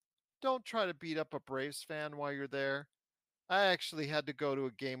don't try to beat up a Braves fan while you're there. I actually had to go to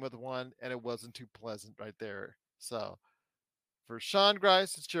a game with one, and it wasn't too pleasant right there. So, for Sean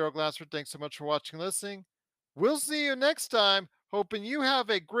Grice, it's Gerald Glassford. Thanks so much for watching and listening. We'll see you next time. Hoping you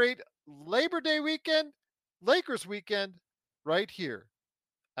have a great Labor Day weekend, Lakers weekend, right here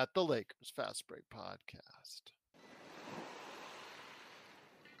at the Lakers Fast Break Podcast.